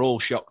 We were all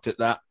shocked at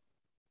that.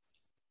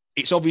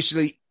 It's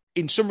obviously,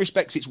 in some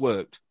respects, it's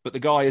worked. But the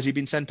guy, has he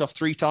been sent off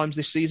 3 times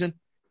this season?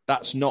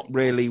 That's not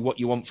really what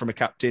you want from a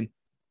captain.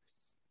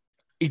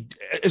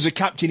 As a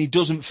captain, he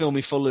doesn't fill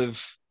me full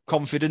of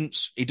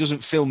confidence. He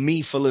doesn't fill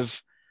me full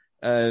of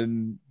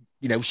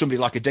somebody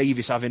like a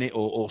Davis having it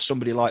or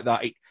somebody like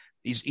that.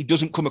 He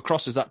doesn't come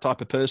across as that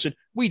type of person.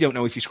 We don't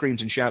know if he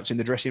screams and shouts in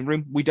the dressing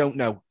room. We don't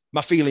know.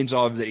 My feelings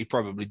are that he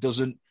probably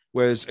doesn't,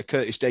 whereas a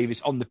Curtis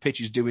Davis on the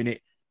pitch is doing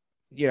it.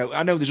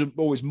 I know there's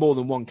always more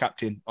than one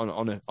captain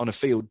on a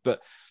field, but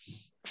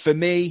for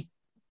me,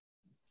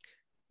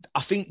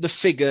 I think the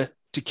figure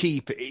to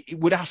keep, it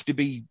would have to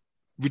be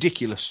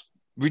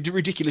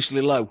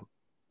ridiculously low.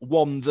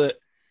 One that,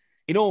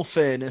 in all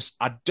fairness,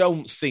 I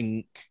don't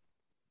think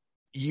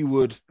you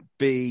would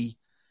be...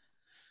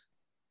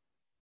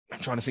 I'm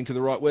trying to think of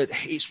the right word.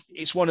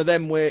 It's one of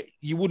them where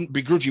you wouldn't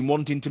begrudge him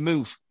wanting to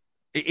move.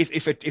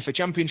 If a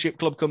championship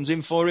club comes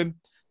in for him,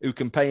 who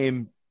can pay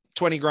him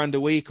 20 grand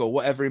a week or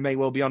whatever he may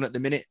well be on at the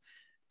minute,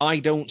 I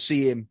don't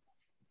see him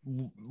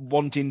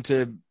wanting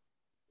to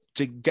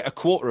get a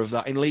quarter of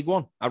that in League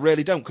One. I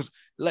really don't, because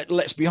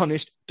let's be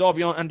honest,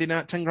 Derby aren't handing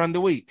out 10 grand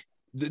a week.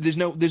 There's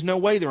no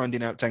way they're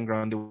handing out 10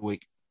 grand a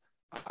week.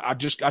 I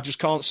just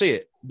can't see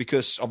it,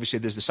 because obviously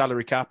there's the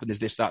salary cap and there's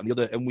this, that, and the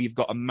other, and we've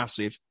got a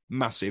massive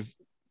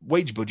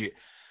wage budget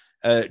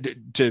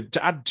to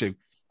add to.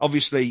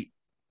 Obviously,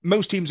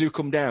 most teams who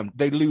come down,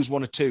 they lose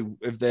one or two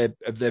of their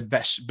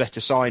better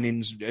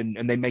signings,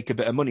 and they make a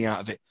bit of money out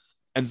of it,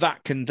 and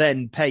that can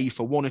then pay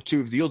for one or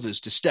two of the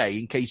others to stay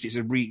in case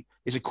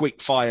it's a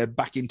quick fire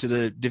back into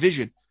the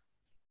division.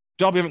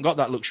 Derby haven't got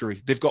that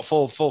luxury. They've got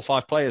four or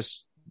five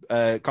players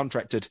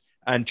contracted,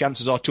 and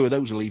chances are two of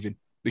those are leaving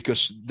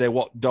because they're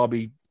what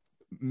Derby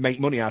make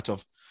money out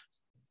of.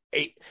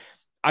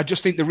 I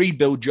just think the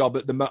rebuild job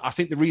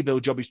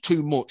is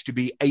too much to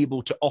be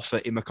able to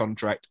offer him a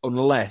contract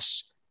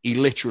unless he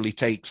literally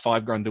takes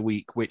 $5,000 a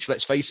week, which,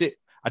 let's face it,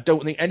 I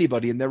don't think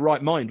anybody in their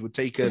right mind would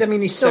take a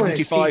 75%. He's still in his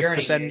peak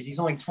earnings. He's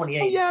only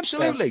 28. Oh, yeah,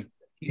 absolutely. So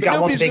he's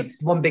got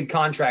one big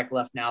contract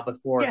left now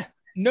before. Yeah,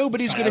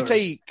 nobody's going to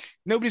take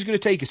a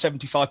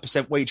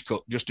 75% wage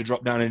cut just to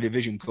drop down in a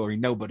division, Corey.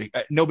 Nobody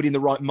in the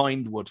right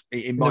mind would.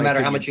 No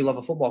matter how much you love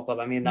a football club.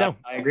 I mean, I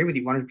agree with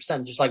you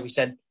 100%. Just like we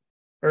said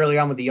early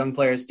on with the young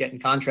players getting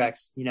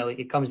contracts,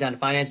 it comes down to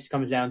finances,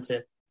 comes down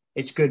to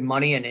it's good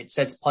money, and it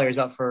sets players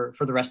up for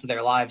the rest of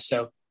their lives.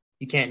 So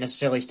you can't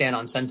necessarily stand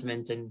on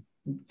sentiment, and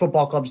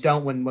football clubs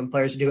don't. When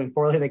players are doing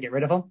poorly, they get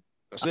rid of them.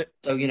 That's it.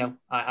 So,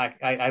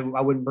 I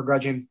wouldn't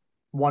begrudge him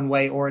one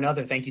way or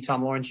another. Thank you,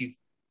 Tom Lawrence.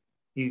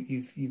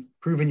 You've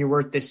proven your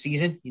worth this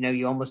season.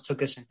 You almost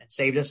took us and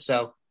saved us.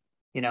 So,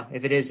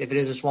 if it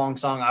is a swan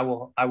song, I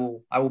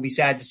will be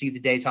sad to see the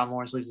day Tom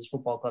Lawrence leaves his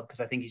football club, because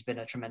I think he's been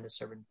a tremendous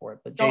servant for it.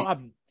 But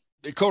Jason,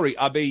 Corey,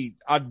 I'd be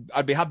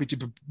happy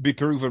to be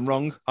proven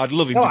wrong. I'd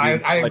love him. No,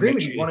 I agree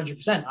with you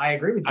 100%. I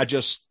agree with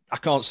you. I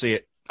can't see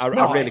it. I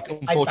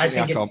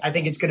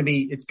think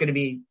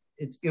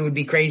it would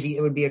be crazy.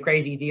 It would be a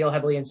crazy deal,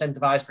 heavily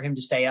incentivized for him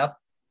to stay up.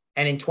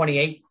 And at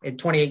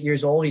 28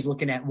 years old, he's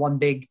looking at one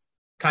big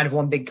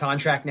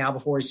contract now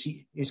before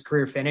his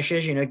career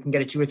finishes. He can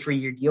get a 2 or 3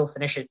 year deal,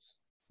 finish at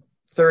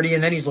 30,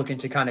 and then he's looking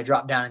to kind of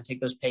drop down and take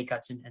those pay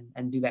cuts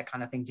and do that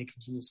kind of thing to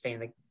continue to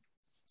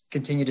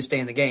stay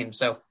in the game.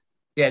 So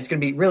yeah, it's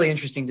going to be really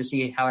interesting to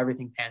see how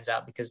everything pans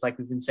out, because like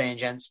we've been saying,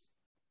 gents,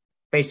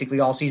 basically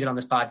all season on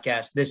this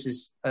podcast, this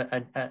is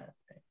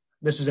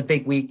a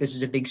big week. This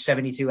is a big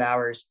 72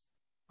 hours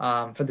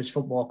for this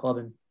football club,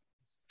 and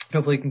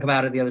hopefully we can come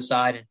out of the other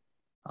side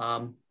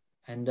and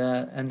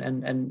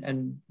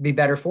be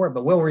better for it.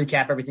 But we'll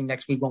recap everything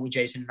next week, won't we,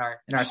 Jason,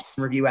 in our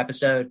review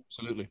episode?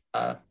 Absolutely.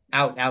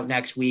 Out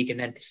next week. And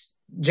then,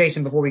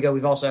 Jason, before we go,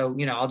 we've also,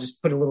 I'll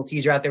just put a little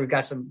teaser out there.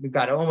 We've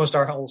got almost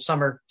our whole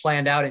summer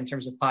planned out in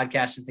terms of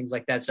podcasts and things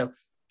like that. So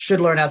should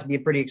learn out to be a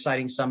pretty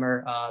exciting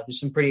summer. There's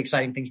some pretty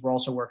exciting things we're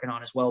also working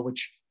on as well,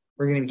 which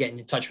we're going to be getting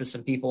in touch with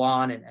some people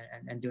on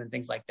and doing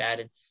things like that.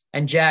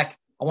 And Jack,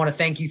 I want to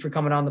thank you for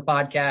coming on the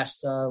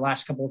podcast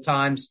last couple of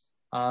times,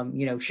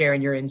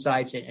 sharing your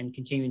insights and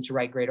continuing to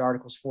write great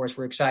articles for us.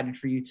 We're excited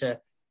for you to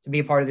be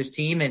a part of this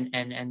team.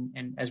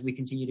 And as we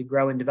continue to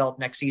grow and develop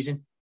next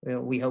season,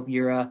 we hope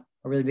you're a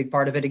really big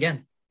part of it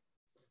again.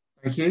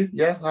 Thank you.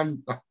 Yeah,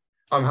 I'm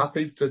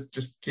happy to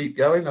just keep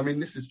going. I mean,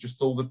 this is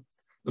just all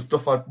the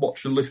stuff I've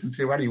watched and listened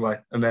to anyway.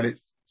 And then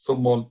it's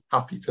someone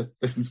happy to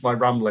listen to my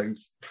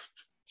ramblings.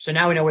 So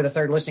now we know where the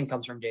third listening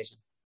comes from, Jason.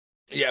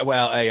 Yeah,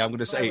 well, hey, I'm going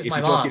to say, if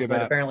you're talking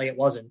about, apparently it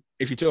wasn't.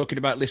 If you're talking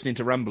about listening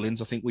to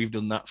ramblings, I think we've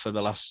done that for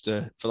the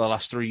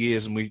last 3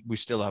 years, and we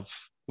still have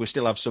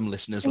some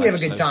listeners. We have a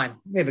good time.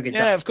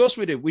 Yeah, of course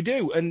we do. We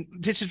do, and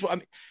this is what I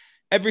mean.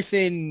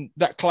 Everything,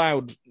 that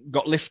cloud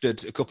got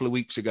lifted a couple of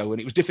weeks ago, and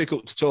it was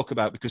difficult to talk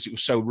about because it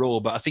was so raw.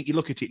 But I think you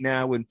look at it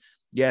now, and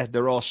yeah,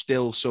 there are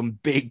still some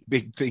big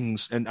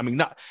things. And I mean,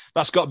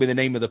 that's got to be the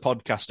name of the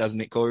podcast,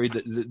 hasn't it, Corey?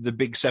 The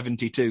Big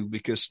 72,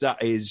 because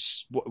that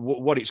is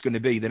what it's going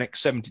to be. The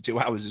next 72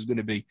 hours is going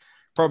to be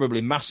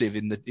probably massive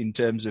in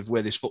terms of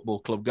where this football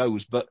club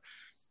goes. But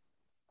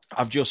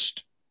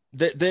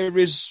there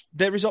is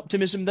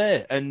optimism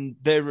there, and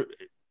there.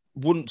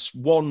 Once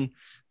one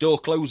door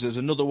closes,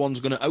 another one's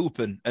going to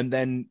open. And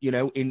then, in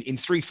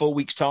 3-4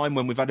 weeks' time,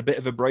 when we've had a bit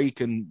of a break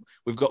and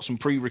we've got some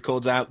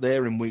pre-records out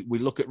there, and we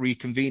look at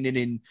reconvening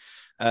in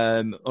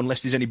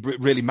unless there's any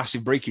really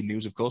massive breaking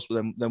news, of course,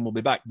 then we'll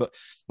be back. But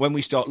when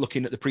we start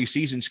looking at the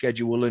pre-season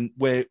schedule, and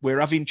we're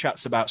having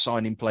chats about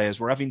signing players,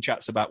 we're having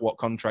chats about what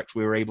contracts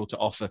we were able to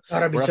offer. God,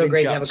 it'd be so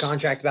great to have a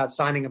contract about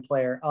signing a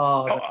player.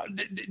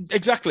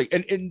 Exactly.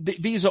 And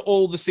these are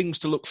all the things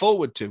to look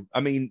forward to. I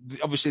mean,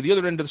 obviously, the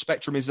other end of the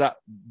spectrum is that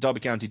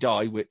Derby County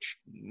die, which,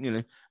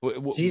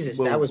 Jesus,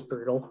 that was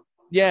brutal.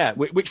 Yeah,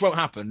 which won't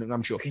happen,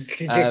 I'm sure.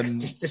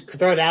 Just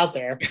throw it out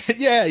there.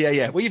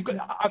 Yeah. Well, you've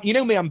got,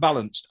 me, I'm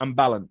balanced. But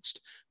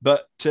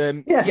but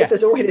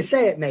there's a way to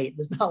say it, mate.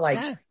 It's not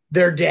like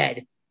they're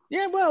dead.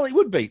 Yeah, well, it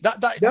would be.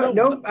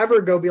 Don't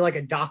ever go be like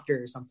a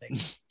doctor or something.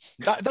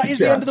 That is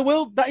the end of the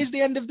world. That is the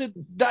end of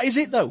that is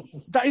it, though.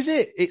 That is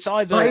it. It's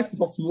either... That is the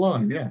bottom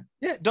line, yeah.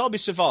 Yeah, Derby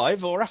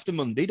survive, or after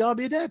Monday,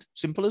 Derby are dead.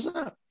 Simple as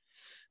that.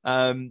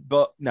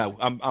 But no,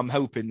 I'm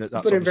hoping that's...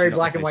 Put it in very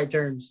black and white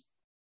terms.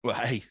 Well,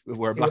 hey,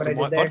 we're a black and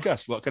white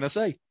podcast. What can I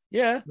say?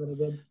 Yeah.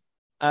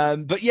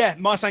 But yeah,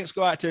 my thanks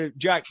go out to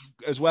Jack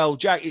as well.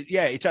 Jack,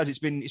 it has. It's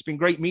been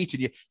great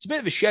meeting you. It's a bit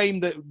of a shame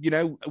that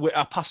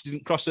our paths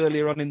didn't cross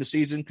earlier on in the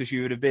season, because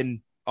you would have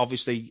been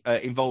obviously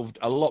involved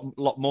a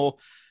lot more.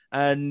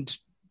 And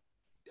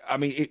I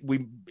mean,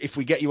 if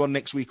we get you on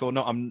next week or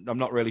not, I'm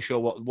not really sure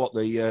what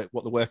the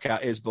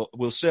workout is, but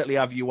we'll certainly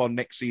have you on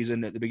next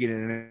season, at the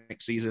beginning of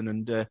next season,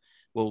 and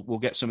we'll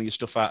get some of your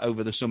stuff out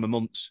over the summer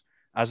months.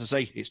 As I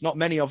say, it's not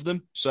many of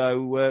them,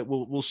 so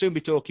we'll soon be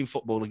talking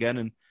football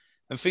again,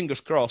 and fingers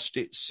crossed,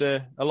 it's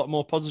a lot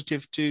more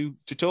positive to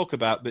talk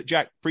about. But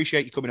Jack,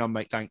 appreciate you coming on,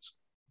 mate. Thanks.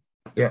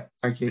 Yeah,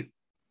 thank you.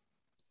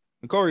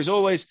 And Corey, as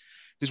always,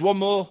 there's one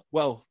more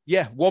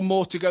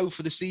to go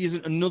for the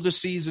season. Another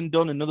season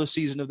done. Another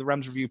season of the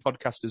Rams Review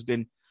podcast has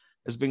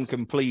been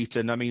complete.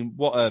 And I mean,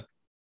 what a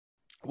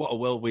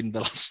whirlwind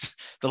the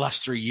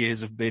last 3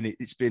 years have been.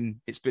 It's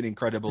been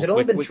incredible. Has it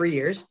only been 3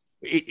 years?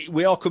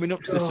 We are coming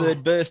up to the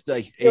third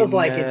birthday. Feels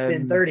like it's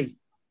been 30.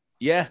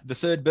 Yeah, the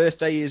third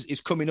birthday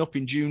is coming up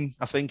in June,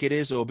 I think it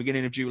is, or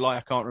beginning of July.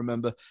 I can't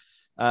remember.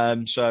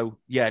 So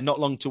yeah, not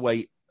long to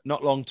wait.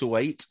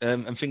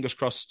 And fingers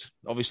crossed.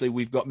 Obviously,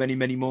 we've got many,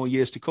 many more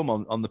years to come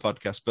on the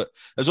podcast. But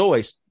as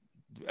always,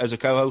 as a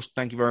co-host,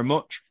 thank you very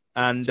much.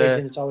 And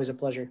Jason, it's always a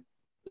pleasure.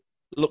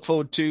 Look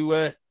forward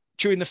to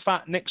chewing the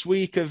fat next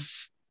week of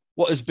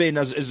what has been,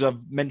 as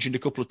I've mentioned a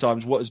couple of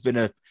times, what has been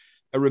a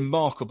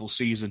remarkable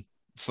season.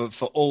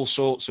 For all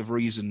sorts of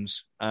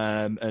reasons.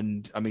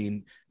 And I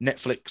mean,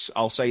 Netflix,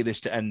 I'll say this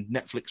to end,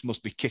 Netflix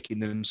must be kicking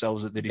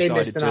themselves that they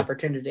missed an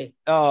opportunity.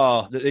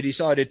 That they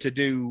decided to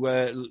do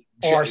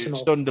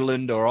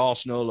Sunderland or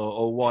Arsenal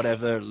or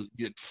whatever,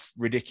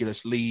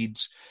 ridiculous.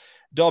 Leeds.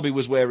 Derby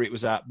was where it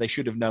was at. They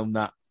should have known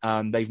that.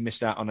 And they've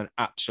missed out on an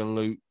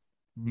absolute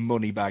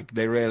money bag.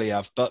 They really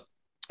have. But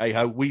hey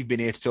ho, we've been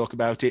here to talk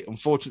about it.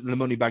 Unfortunately, the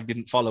money bag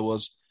didn't follow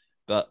us.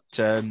 But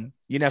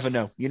you never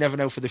know. You never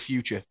know for the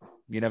future.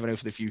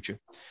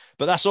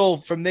 But that's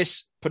all from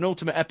this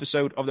penultimate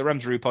episode of the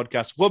Rams Review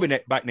podcast. We'll be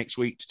back next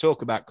week to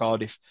talk about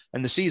Cardiff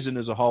and the season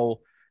as a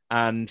whole.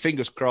 And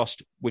fingers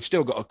crossed, we've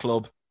still got a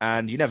club.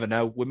 And you never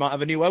know, we might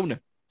have a new owner.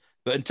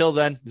 But until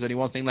then, there's only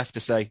one thing left to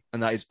say,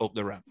 and that is up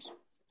the Rams.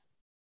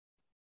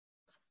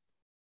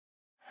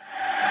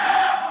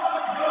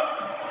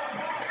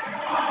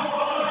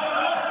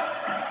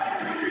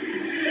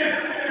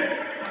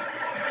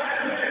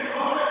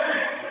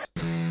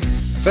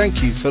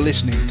 Thank you for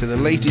listening to the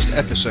latest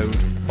episode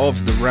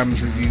of the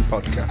Rams Review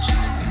podcast.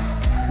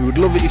 We would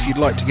love it if you'd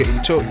like to get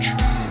in touch.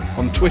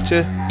 On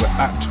Twitter, we're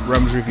at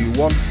RamsReview1.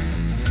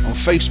 On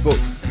Facebook,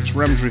 it's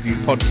Rams Review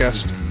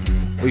Podcast.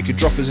 Or you could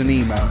drop us an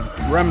email,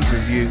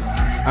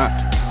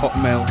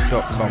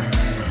 ramsreview@hotmail.com.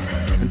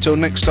 Until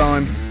next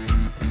time,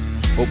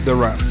 up the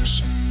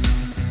Rams.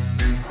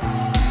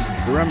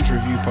 The Rams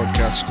Review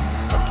Podcast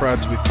are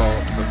proud to be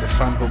part of the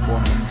Fan Hub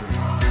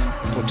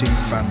 100, putting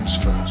fans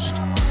first.